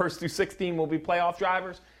it, but first through 16 will be playoff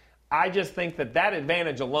drivers. I just think that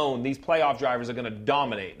advantage alone, these playoff drivers are going to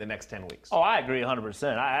dominate the next 10 weeks. Oh, I agree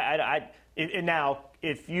 100%. Now,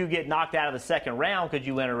 if you get knocked out of the second round, could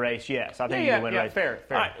you win a race? Yes, I think you can win a race. Fair.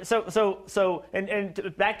 All right, so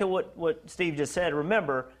back to what Steve just said.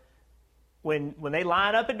 Remember, when they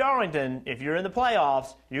line up at Darlington, if you're in the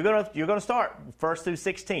playoffs, you're gonna start first through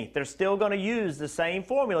 16th. They're still going to use the same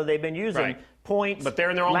formula they've been using: right. Points, but they're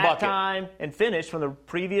in their own lap bucket. time, and finish from the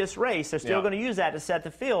previous race. They're still going to use that to set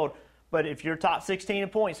the field. But if you're top 16 in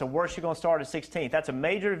points, the worst you're going to start at 16th. That's a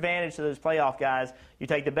major advantage to those playoff guys. You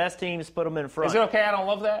take the best teams, put them in front. Is it okay? I don't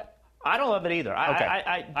love that. I don't love it either. Okay.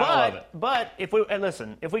 I don't love it. But if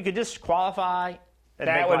we could just qualify.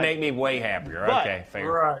 That would make me way happier. Okay,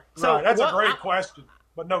 fair. Right. So that's a great question,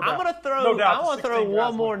 but no doubt. I want to throw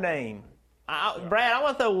one more name. Brad, I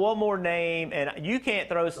want to throw one more name, and you can't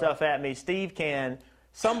throw stuff at me. Steve can.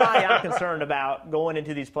 Somebody I'm concerned about going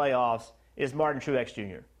into these playoffs is Martin Truex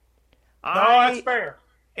Jr. That's fair.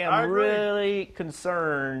 I'm really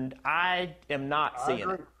concerned. I am not seeing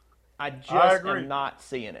it. I just am not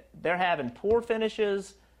seeing it. They're having poor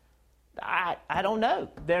finishes. I don't know.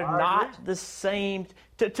 They're not the same.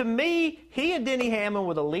 To me, he and Denny Hamlin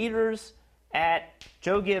were the leaders at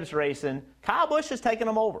Joe Gibbs Racing. Kyle Busch has taken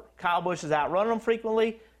them over. Kyle Busch is outrunning them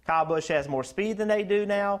frequently. Kyle Busch has more speed than they do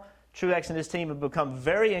now. Truex and his team have become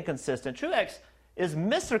very inconsistent. Truex is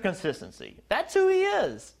Mr. Consistency. That's who he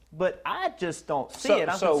is. But I just don't see it.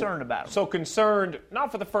 I'm concerned about him. So concerned,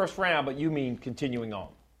 not for the first round, but you mean continuing on?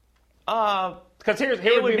 Because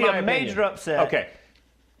here would be my a major upset. Okay.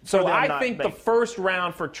 So I think the first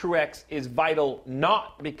round for Truex is vital,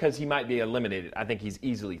 not because he might be eliminated. I think he's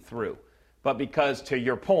easily through. But because, to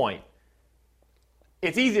your point,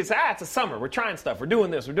 it's easy to say, it's a summer. We're trying stuff. We're doing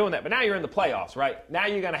this. We're doing that. But now you're in the playoffs, right? Now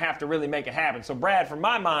you're going to have to really make it happen. So, Brad, from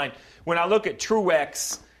my mind, when I look at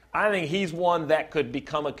Truex, I think he's one that could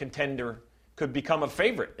become a contender, could become a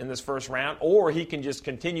favorite in this first round, or he can just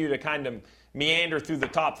continue to kind of meander through the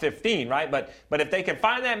top 15, right? But if they can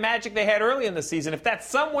find that magic they had early in the season, if that's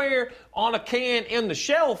somewhere on a can in the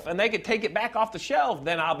shelf and they could take it back off the shelf,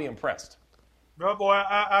 then I'll be impressed. Well, boy,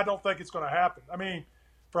 I don't think it's going to happen. I mean,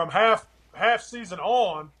 from half season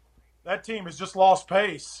on, that team has just lost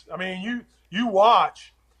pace. I mean, you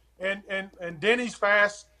watch, and Denny's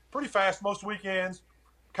fast, pretty fast most weekends.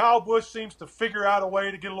 Kyle Busch seems to figure out a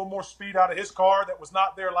way to get a little more speed out of his car that was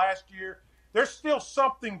not there last year. There's still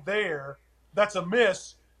something there that's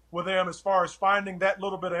amiss with them as far as finding that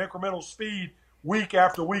little bit of incremental speed week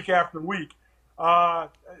after week after week.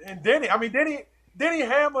 And Denny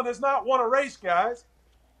Hamlin has not won a race, guys.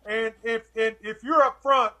 And if you're up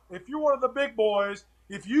front, if you're one of the big boys,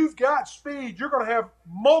 if you've got speed, you're going to have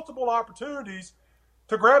multiple opportunities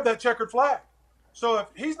to grab that checkered flag. So if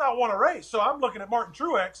he's not won a race, so I'm looking at Martin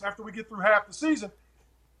Truex after we get through half the season,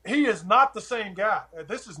 he is not the same guy.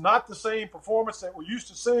 This is not the same performance that we're used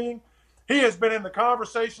to seeing. He has been in the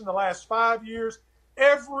conversation the last 5 years,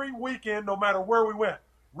 every weekend, no matter where we went.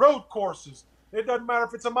 Road courses, it doesn't matter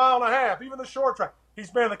if it's a mile and a half, even the short track.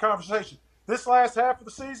 He's been in the conversation. This last half of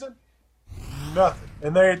the season, nothing.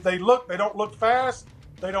 And they don't look fast.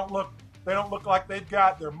 They don't look like they've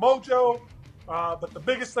got their mojo. But the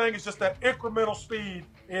biggest thing is just that incremental speed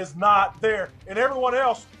is not there. And everyone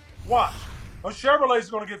else, watch. Those Chevrolets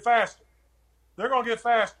are going to get faster. They're going to get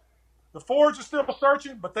faster. The Fords are still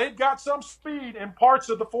searching, but they've got some speed in parts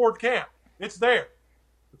of the Ford camp. It's there.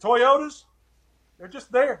 The Toyotas, they're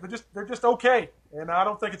just there. They're just okay, and I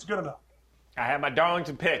don't think it's good enough. I have my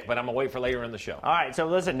Darlington pick, but I'm going to wait for later in the show. All right, so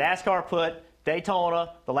listen, NASCAR put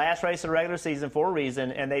Daytona, the last race of the regular season, for a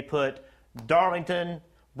reason, and they put Darlington,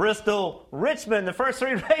 Bristol, Richmond, the first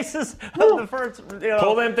 3 races of the first.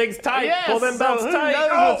 Pull them things tight. Yes, Pull them belts who tight.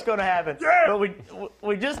 knows what's going to happen? Yeah. But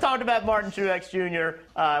we just talked about Martin Truex Jr.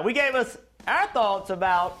 We gave us our thoughts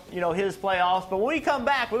about his playoffs, but when we come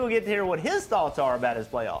back, we will get to hear what his thoughts are about his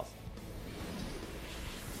playoffs.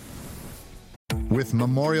 With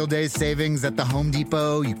Memorial Day savings at the Home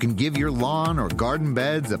Depot, you can give your lawn or garden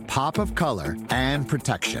beds a pop of color and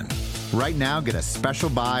protection. Right now, get a special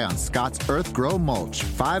buy on Scott's Earth Grow Mulch,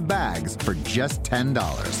 5 bags for just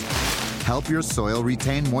 $10. Help your soil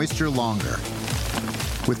retain moisture longer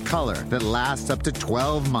with color that lasts up to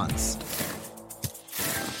 12 months.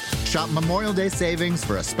 Shop Memorial Day savings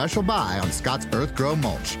for a special buy on Scott's Earth Grow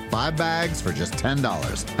Mulch, 5 bags for just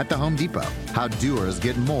 $10 at the Home Depot. How doers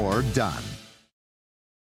get more done.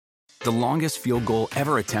 The longest field goal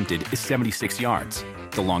ever attempted is 76 yards.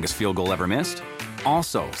 The longest field goal ever missed?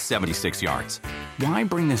 Also 76 yards. Why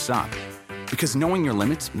bring this up? Because knowing your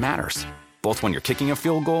limits matters, both when you're kicking a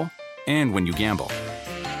field goal and when you gamble.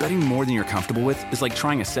 Betting more than you're comfortable with is like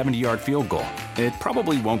trying a 70-yard field goal. It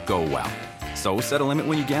probably won't go well. So set a limit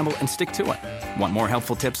when you gamble and stick to it. Want more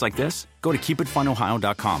helpful tips like this? Go to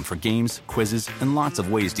keepitfunohio.com for games, quizzes, and lots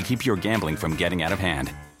of ways to keep your gambling from getting out of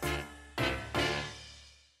hand.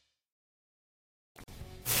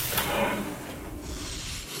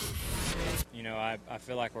 I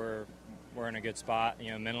feel like we're in a good spot,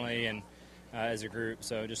 mentally and as a group.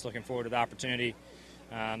 So just looking forward to the opportunity.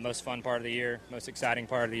 Most fun part of the year, most exciting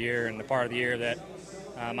part of the year, and the part of the year that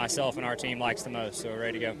myself and our team likes the most. So we're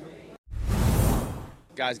ready to go.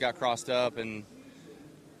 Guys got crossed up, and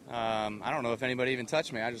I don't know if anybody even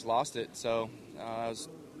touched me. I just lost it. So it was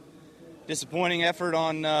disappointing effort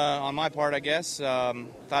on my part, I guess.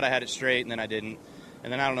 Thought I had it straight, and then I didn't.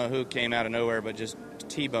 And then I don't know who came out of nowhere, but just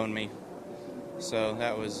T-boned me. So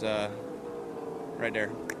that was right there.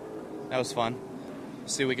 That was fun.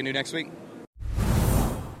 See what we can do next week.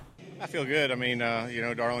 I feel good. I mean,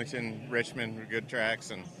 Darlington, Richmond are good tracks,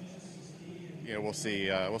 and we'll see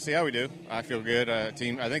how we do. I feel good.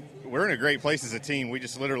 Team, I think we're in a great place as a team. We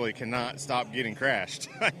just literally cannot stop getting crashed.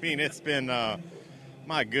 I mean, it's been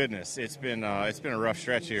my goodness, it's been a rough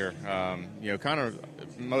stretch here. Kind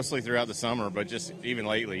of mostly throughout the summer, but just even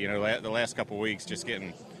lately. The last couple of weeks, just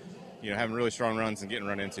getting. Having really strong runs and getting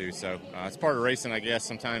run into. So it's part of racing, I guess.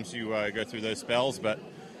 Sometimes you go through those spells, but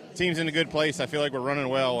the team's in a good place. I feel like we're running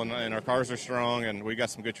well, and our cars are strong, and we got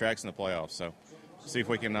some good tracks in the playoffs. So see if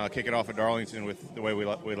we can kick it off at Darlington with the way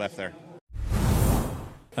we left there.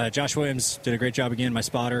 Josh Williams did a great job again, my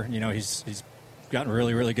spotter. He's gotten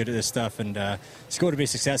really, really good at this stuff, and it's cool to be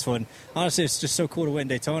successful. And honestly, it's just so cool to win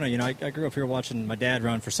Daytona. I grew up here watching my dad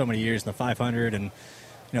run for so many years in the 500 and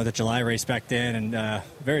the July race back then, and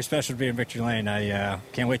very special to be in Victory Lane. I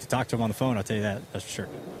can't wait to talk to him on the phone, I'll tell you that's for sure.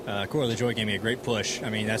 Corey LaJoie gave me a great push. I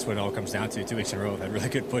mean, that's what it all comes down to. 2 weeks in a row, I've had really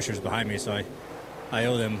good pushers behind me, so I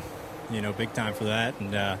owe them, big time for that.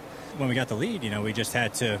 And when we got the lead, we just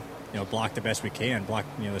had to, block the best we can. Block,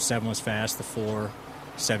 the 7 was fast, the 4,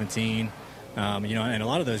 17. And a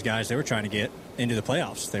lot of those guys, they were trying to get into the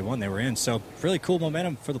playoffs. They won, they were in. So really cool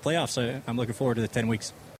momentum for the playoffs. I'm looking forward to the 10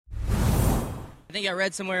 weeks. I think I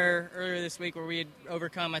read somewhere earlier this week where we had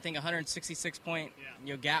overcome, 166-point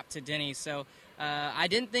gap to Denny. So I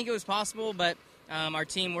didn't think it was possible, but our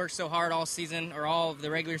team worked so hard all season, or all of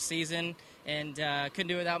the regular season, and couldn't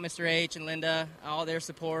do it without Mr. H and Linda, all their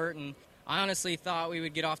support. And I honestly thought we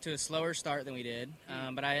would get off to a slower start than we did,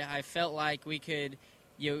 but I felt like we could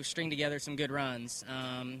string together some good runs.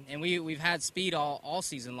 And we've had speed all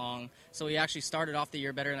season long, so we actually started off the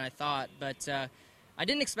year better than I thought. But I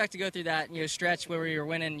didn't expect to go through that stretch where we were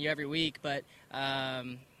winning every week, but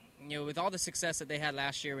with all the success that they had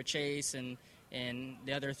last year with Chase and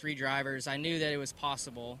the other 3 drivers, I knew that it was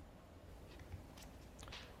possible.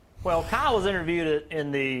 Well, Kyle was interviewed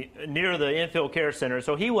near the Infield Care Center,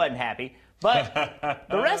 so he wasn't happy. But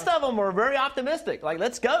the rest of them were very optimistic. Like,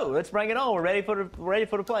 let's go, let's bring it on. We're ready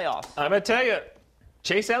for the playoffs. I'm gonna tell you,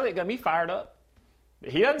 Chase Elliott got me fired up.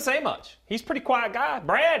 He doesn't say much. He's a pretty quiet guy.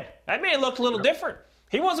 Brad, that man looked a little different.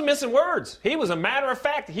 He wasn't missing words. He was a matter of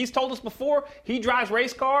fact. He's told us before he drives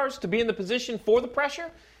race cars to be in the position for the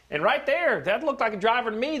pressure, And right there, that looked like a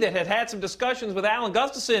driver to me that had some discussions with Alan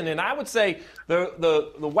Gustafson. And I would say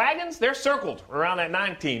the wagons, they're circled around that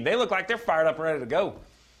 19. They look like they're fired up and ready to go.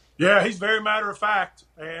 Yeah, he's very matter of fact.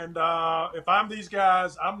 And if I'm these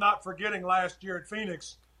guys, I'm not forgetting last year at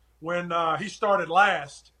Phoenix when he started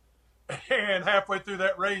last. And halfway through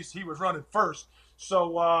that race, he was running first.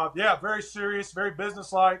 So, yeah, very serious, very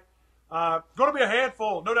businesslike. Going to be a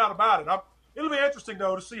handful, no doubt about it. It'll be interesting,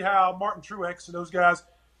 though, to see how Martin Truex and those guys,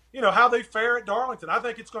 how they fare at Darlington. I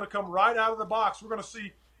think it's going to come right out of the box. We're going to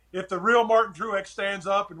see if the real Martin Truex stands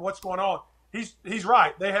up and what's going on. He's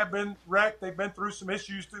right. They have been wrecked. They've been through some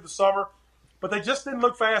issues through the summer, but they just didn't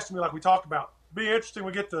look fast to me like we talked about. It'll be interesting.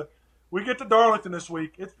 We get to Darlington this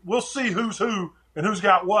week. We'll see who's who and who's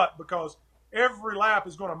got what, because every lap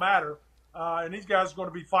is going to matter, and these guys are going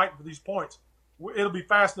to be fighting for these points. It'll be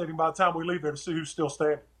fascinating by the time we leave there to see who's still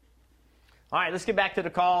standing. All right, let's get back to the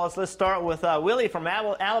calls. Let's start with Willie from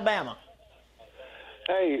Alabama.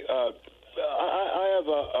 Hey, I have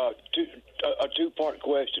a two-part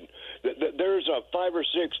question. There's 5 or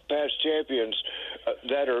 6 past champions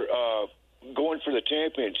that are going for the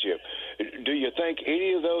championship. Do you think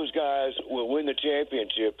any of those guys will win the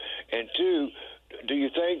championship? And 2, do you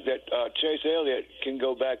think that Chase Elliott can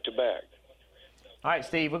go back-to-back? All right,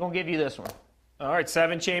 Steve, we're going to give you this one. All right,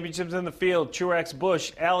 7 championships in the field. Truex,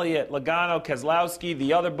 Busch, Elliott, Logano, Keselowski,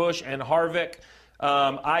 the other Busch, and Harvick.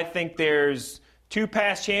 I think there's 2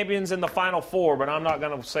 past champions in the Final 4, but I'm not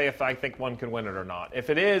going to say if I think one can win it or not. If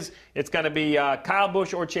it is, it's going to be Kyle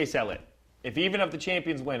Busch or Chase Elliott. Even if the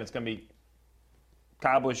champions win, it's going to be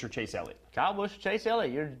Kyle Busch or Chase Elliott. Kyle Busch or Chase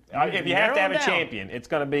Elliott. If you have to have a champion, it's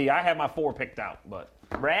going to be – I have my 4 picked out. But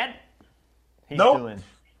Brad? Nope.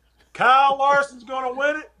 Kyle Larson's going to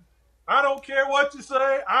win it. I don't care what you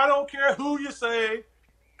say. I don't care who you say.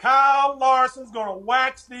 Kyle Larson's going to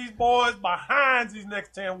wax these boys behinds these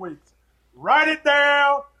next 10 weeks. Write it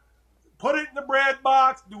down. Put it in the bread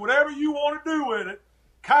box. Do whatever you want to do with it.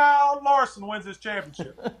 Kyle Larson wins this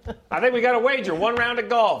championship. I think we got a wager. 1 round of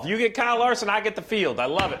golf. You get Kyle Larson, I get the field. I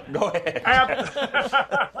love it. Go ahead.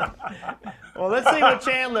 Well, let's see what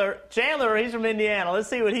Chandler, he's from Indiana. Let's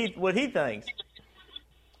see what he thinks.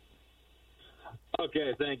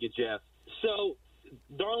 Okay, thank you, Jeff. So,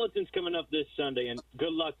 Darlington's coming up this Sunday, and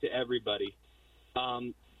good luck to everybody.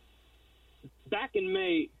 Back in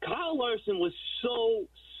May, Kyle Larson was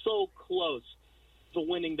so close to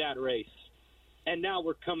winning that race, and now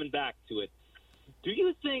we're coming back to it. Do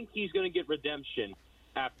you think he's going to get redemption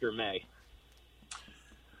after May?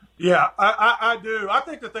 Yeah, I do. I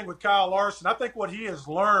think the thing with Kyle Larson, I think what he has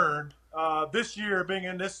learned this year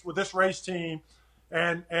being with this race team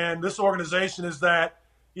and this organization is that,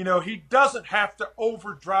 he doesn't have to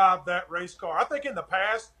overdrive that race car. I think in the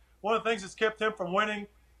past, one of the things that's kept him from winning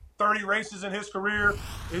 30 races in his career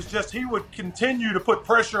is just he would continue to put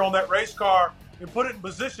pressure on that race car and put it in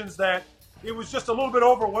positions that it was just a little bit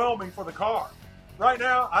overwhelming for the car. Right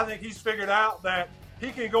now, I think he's figured out that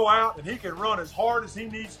he can go out and he can run as hard as he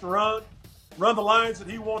needs to run the lines that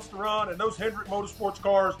he wants to run, and those Hendrick Motorsports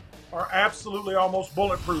cars are absolutely almost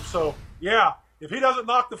bulletproof. So, yeah, if he doesn't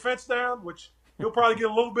knock the fence down, which he'll probably get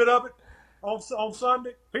a little bit of it on Sunday,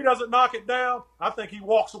 if he doesn't knock it down, I think he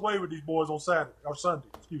walks away with these boys on Saturday or Sunday.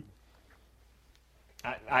 Excuse me.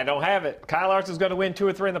 I don't have it. Kyle Larson's going to win 2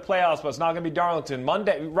 or 3 in the playoffs, but it's not going to be Darlington.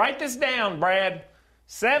 Monday. Write this down, Brad.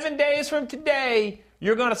 7 days from today,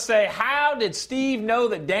 you're going to say, how did Steve know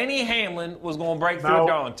that Denny Hamlin was going to break through at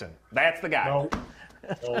Darlington? That's the guy. No.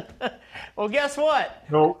 Well, guess what?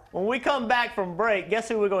 No. When we come back from break, guess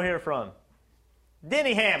who we're going to hear from?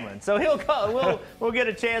 Denny Hamlin. So he'll come. We'll get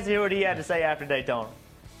a chance to hear what he had to say after Daytona.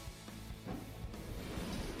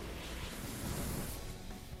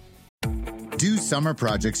 Do summer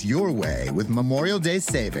projects your way with Memorial Day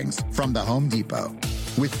savings from the Home Depot.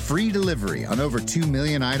 With free delivery on over 2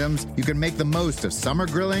 million items, you can make the most of summer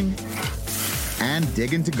grilling and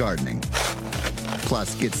dig into gardening.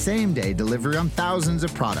 Plus, get same-day delivery on thousands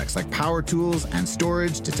of products like power tools and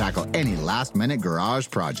storage to tackle any last-minute garage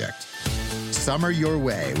project. Summer your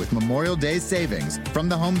way with Memorial Day savings from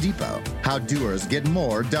the Home Depot. How doers get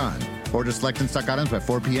more done. Order select and stock items by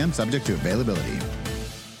 4 p.m. subject to availability.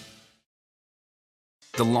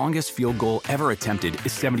 The longest field goal ever attempted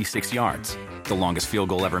is 76 yards. The longest field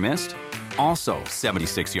goal ever missed? Also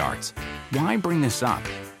 76 yards. Why bring this up?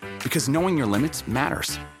 Because knowing your limits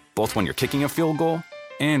matters, both when you're kicking a field goal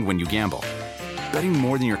and when you gamble. Betting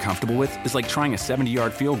more than you're comfortable with is like trying a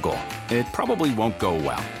 70-yard field goal. It probably won't go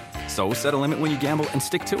well. So set a limit when you gamble and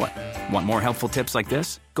stick to it. Want more helpful tips like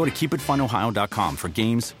this? Go to keepitfunohio.com for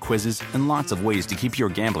games, quizzes, and lots of ways to keep your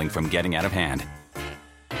gambling from getting out of hand.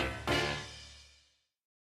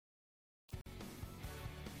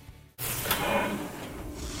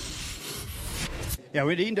 Yeah,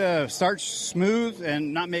 we need to start smooth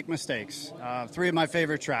and not make mistakes. 3 of my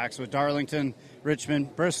favorite tracks with Darlington,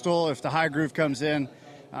 Richmond, Bristol. If the high groove comes in,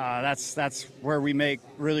 that's where we make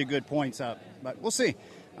really good points up. But we'll see.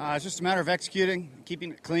 It's just a matter of executing,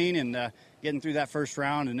 keeping it clean, and getting through that first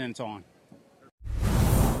round, and then it's on.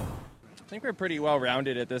 I think we're pretty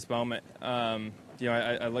well-rounded at this moment.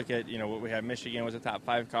 I look at, what we have. Michigan was a top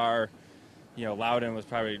 5 car. Loudon was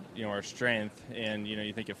probably, our strength. And,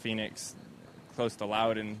 you think of Phoenix close to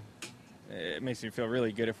Loudon. It makes me feel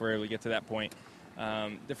really good if we're able to get to that point.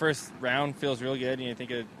 The first round feels really good. You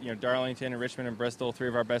think of, Darlington and Richmond and Bristol, 3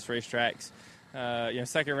 of our best racetracks.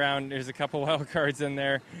 Second round, there's a couple wild cards in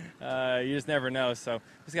there. You just never know. So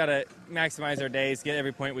just got to maximize our days, get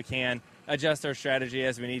every point we can, adjust our strategy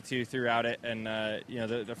as we need to throughout it. And,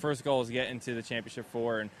 the first goal is get into the championship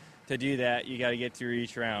 4. And to do that, you got to get through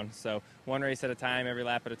each round. So one race at a time, every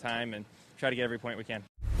lap at a time, and try to get every point we can.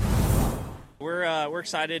 We're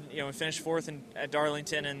excited. We finished 4th at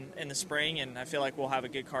Darlington in the spring, and I feel like we'll have a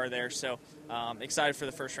good car there. So excited for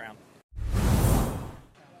the first round.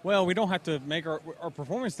 Well, we don't have to make our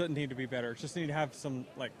performance doesn't need to be better. It just need to have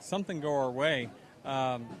something go our way.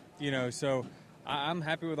 So I'm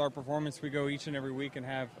happy with our performance. We go each and every week and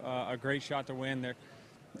have a great shot to win.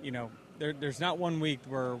 There's not one week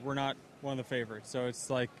where we're not one of the favorites. So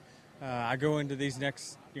it's like I go into these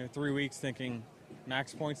next 3 weeks thinking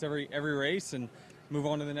max points every race and move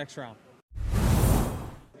on to the next round.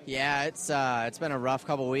 Yeah, it's been a rough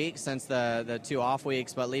couple weeks since the 2 off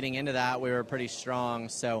weeks, but leading into that we were pretty strong.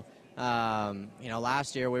 So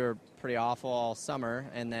last year we were pretty awful all summer,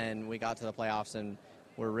 and then we got to the playoffs and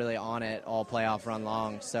we're really on it all playoff run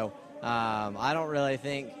long. So I don't really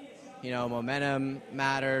think momentum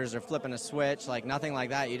matters or flipping a switch, nothing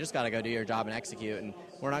like that. You just got to go do your job and execute, and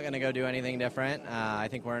we're not going to go do anything different. I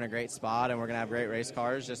think we're in a great spot and we're going to have great race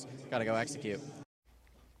cars. Just got to go execute.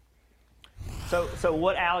 So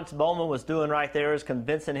what Alex Bowman was doing right there is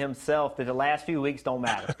convincing himself that the last few weeks don't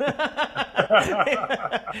matter.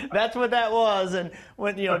 That's what that was. And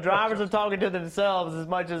when drivers are talking to themselves as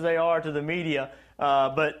much as they are to the media,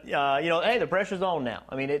 hey, the pressure's on now.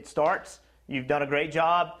 I mean, it starts. You've done a great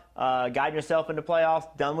job guiding yourself into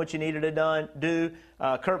playoffs, done what you needed to do.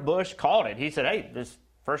 Kurt Busch called it. He said, hey, this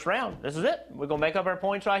first round, this is it. We're going to make up our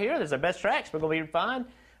points right here. This is our best tracks. We're going to be fine.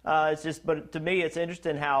 But to me, it's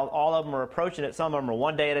interesting how all of them are approaching it. Some of them are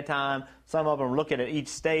one day at a time. Some of them are looking at each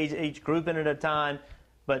stage, each grouping at a time.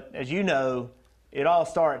 But as you know, it all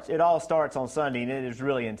starts on Sunday, and it is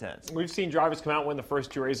really intense. We've seen drivers come out and win the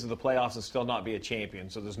first 2 races of the playoffs and still not be a champion.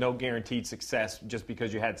 So there's no guaranteed success just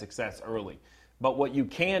because you had success early. But what you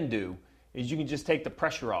can do is you can just take the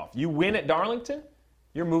pressure off. You win at Darlington,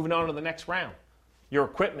 you're moving on to the next round. Your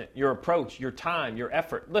equipment, your approach, your time, your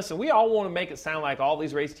effort. Listen, we all want to make it sound like all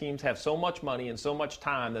these race teams have so much money and so much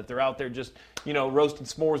time that they're out there just, roasting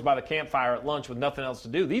s'mores by the campfire at lunch with nothing else to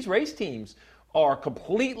do. These race teams are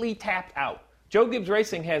completely tapped out. Joe Gibbs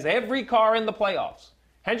Racing has every car in the playoffs.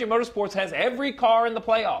 Hendrick Motorsports has every car in the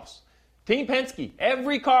playoffs. Team Penske,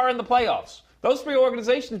 every car in the playoffs. Those 3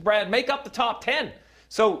 organizations, Brad, make up the top 10.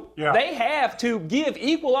 So They have to give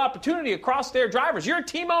equal opportunity across their drivers. You're a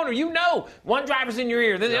team owner. One driver's in your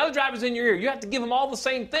ear, then the other driver's in your ear. You have to give them all the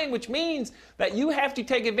same thing, which means that you have to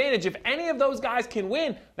take advantage. If any of those guys can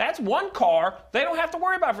win, that's one car they don't have to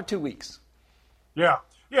worry about for 2 weeks. Yeah,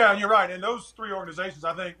 and you're right. And those 3 organizations,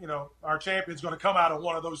 I think, our champion's going to come out of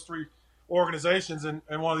one of those 3 organizations and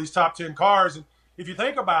one of these top 10 cars. And if you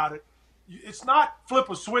think about it, it's not flip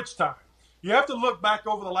a switch time. You have to look back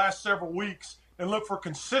over the last several weeks and look for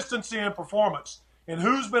consistency in performance and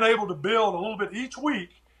who's been able to build a little bit each week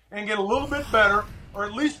and get a little bit better or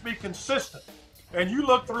at least be consistent. And you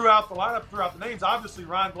look throughout the lineup, throughout the names, obviously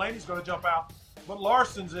Ryan Blaney's going to jump out, but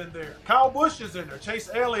Larson's in there. Kyle Busch is in there. Chase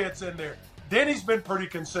Elliott's in there. Denny's been pretty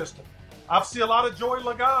consistent. I've seen a lot of Joey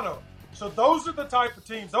Logano. So those are the type of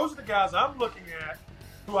teams, those are the guys I'm looking at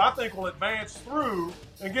who I think will advance through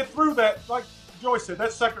and get through that. Like Joey said,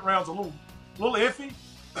 that second round's a little iffy.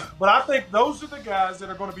 But I think those are the guys that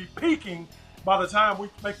are going to be peaking by the time we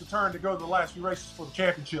make the turn to go to the last few races for the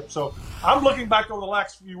championship. So I'm looking back over the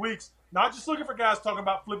last few weeks, not just looking for guys talking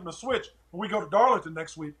about flipping a switch when we go to Darlington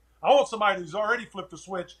next week. I want somebody who's already flipped a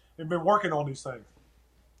switch and been working on these things.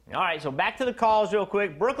 All right, so back to the calls real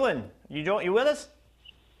quick. Brooklyn, you with us?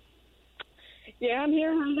 Yeah, I'm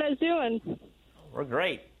here. How you guys doing? We're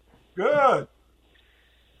great. Good.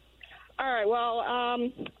 All right, well,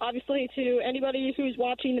 obviously to anybody who's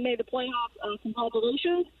watching that made the playoffs,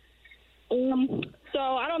 congratulations. So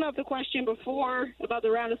I don't know if the question before about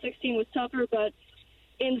the round of 16 was tougher, but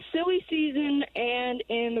in silly season and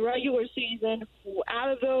in the regular season,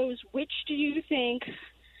 out of those, what do you think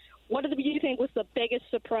was the biggest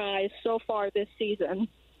surprise so far this season?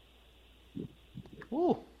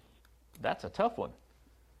 Ooh, that's a tough one.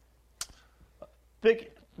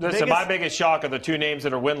 Listen, my biggest shock are the two names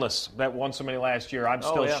that are winless that won so many last year. I'm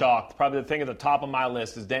still shocked. Probably the thing at the top of my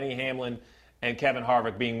list is Denny Hamlin and Kevin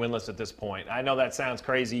Harvick being winless at this point. I know that sounds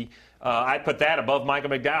crazy. I'd put that above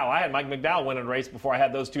Michael McDowell. I had Michael McDowell winning a race before I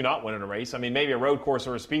had those two not winning a race. I mean, maybe a road course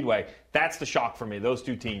or a speedway. That's the shock for me, those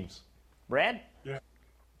two teams. Brad? Yeah.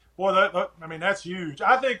 Well, that's huge.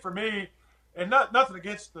 I think for me, and nothing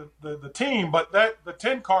against the team, but the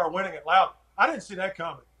 10-car winning at Loudon, I didn't see that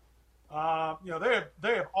coming.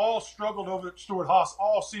 They have all struggled over at Stewart-Haas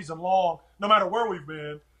all season long, no matter where we've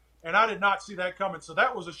been, and I did not see that coming. So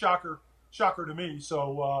that was a shocker to me.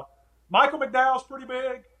 So Michael McDowell's pretty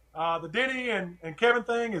big. The Denny and Kevin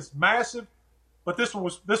thing is massive, but this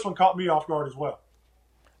one caught me off guard as well.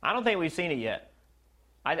 I don't think we've seen it yet.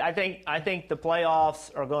 I think the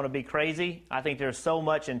playoffs are going to be crazy. I think there's so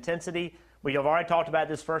much intensity. We have already talked about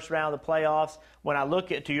this first round of the playoffs. When I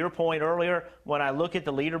look at, to your point earlier, when I look at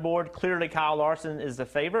the leaderboard, clearly Kyle Larson is the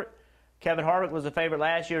favorite. Kevin Harvick was the favorite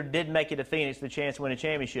last year, did make it to Phoenix with a chance to win a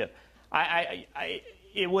championship.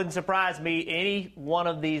 It wouldn't surprise me any one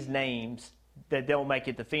of these names that don't make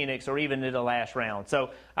it to Phoenix or even to the last round.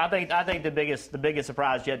 So I think the biggest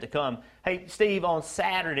surprise yet to come. Hey, Steve, on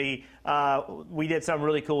Saturday we did something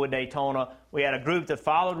really cool at Daytona. We had a group that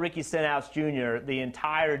followed Ricky Stenhouse Jr. the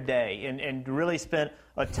entire day and really spent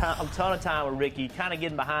a ton of time with Ricky, kind of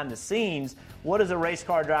getting behind the scenes. What does a race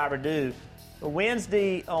car driver do?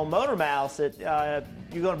 Wednesday on Motor Mouse, you're going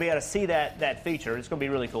to be able to see that feature. It's going to be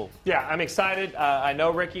really cool. Yeah, I'm excited. I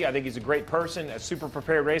know Ricky. I think he's a great person, a super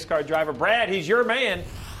prepared race car driver. Brad, he's your man.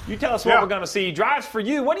 You tell us what we're going to see. He drives for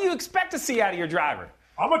you. What do you expect to see out of your driver?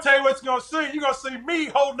 I'm going to tell you what you're going to see. You're going to see me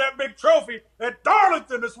holding that big trophy at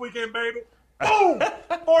Darlington this weekend, baby. Boom!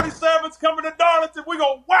 47's coming to Darlington. We're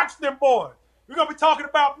going to wax them boys. We're going to be talking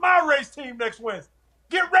about my race team next Wednesday.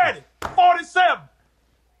 Get ready. 47.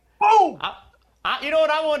 Boom! You know what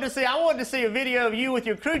I wanted to see? I wanted to see a video of you with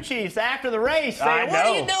your crew chiefs after the race saying, "What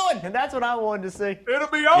are you doing?" And that's what I wanted to see. It'll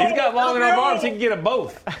be over. He's got long enough arms, he can get them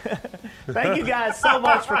both. Thank you guys so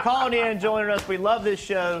much for calling in and joining us. We love this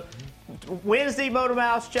show. Wednesday, Motor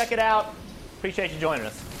Mouse, check it out. Appreciate you joining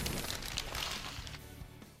us.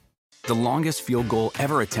 The longest field goal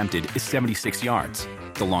ever attempted is 76 yards.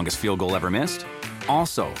 The longest field goal ever missed?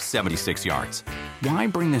 Also 76 yards. Why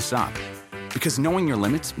bring this up? Because knowing your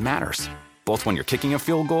limits matters, both when you're kicking a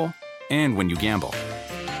field goal and when you gamble.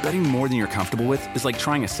 Betting more than you're comfortable with is like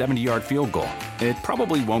trying a 70-yard field goal. It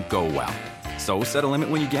probably won't go well. So set a limit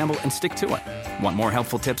when you gamble and stick to it. Want more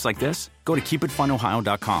helpful tips like this? Go to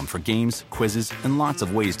keepitfunohio.com for games, quizzes, and lots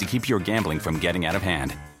of ways to keep your gambling from getting out of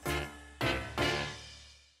hand.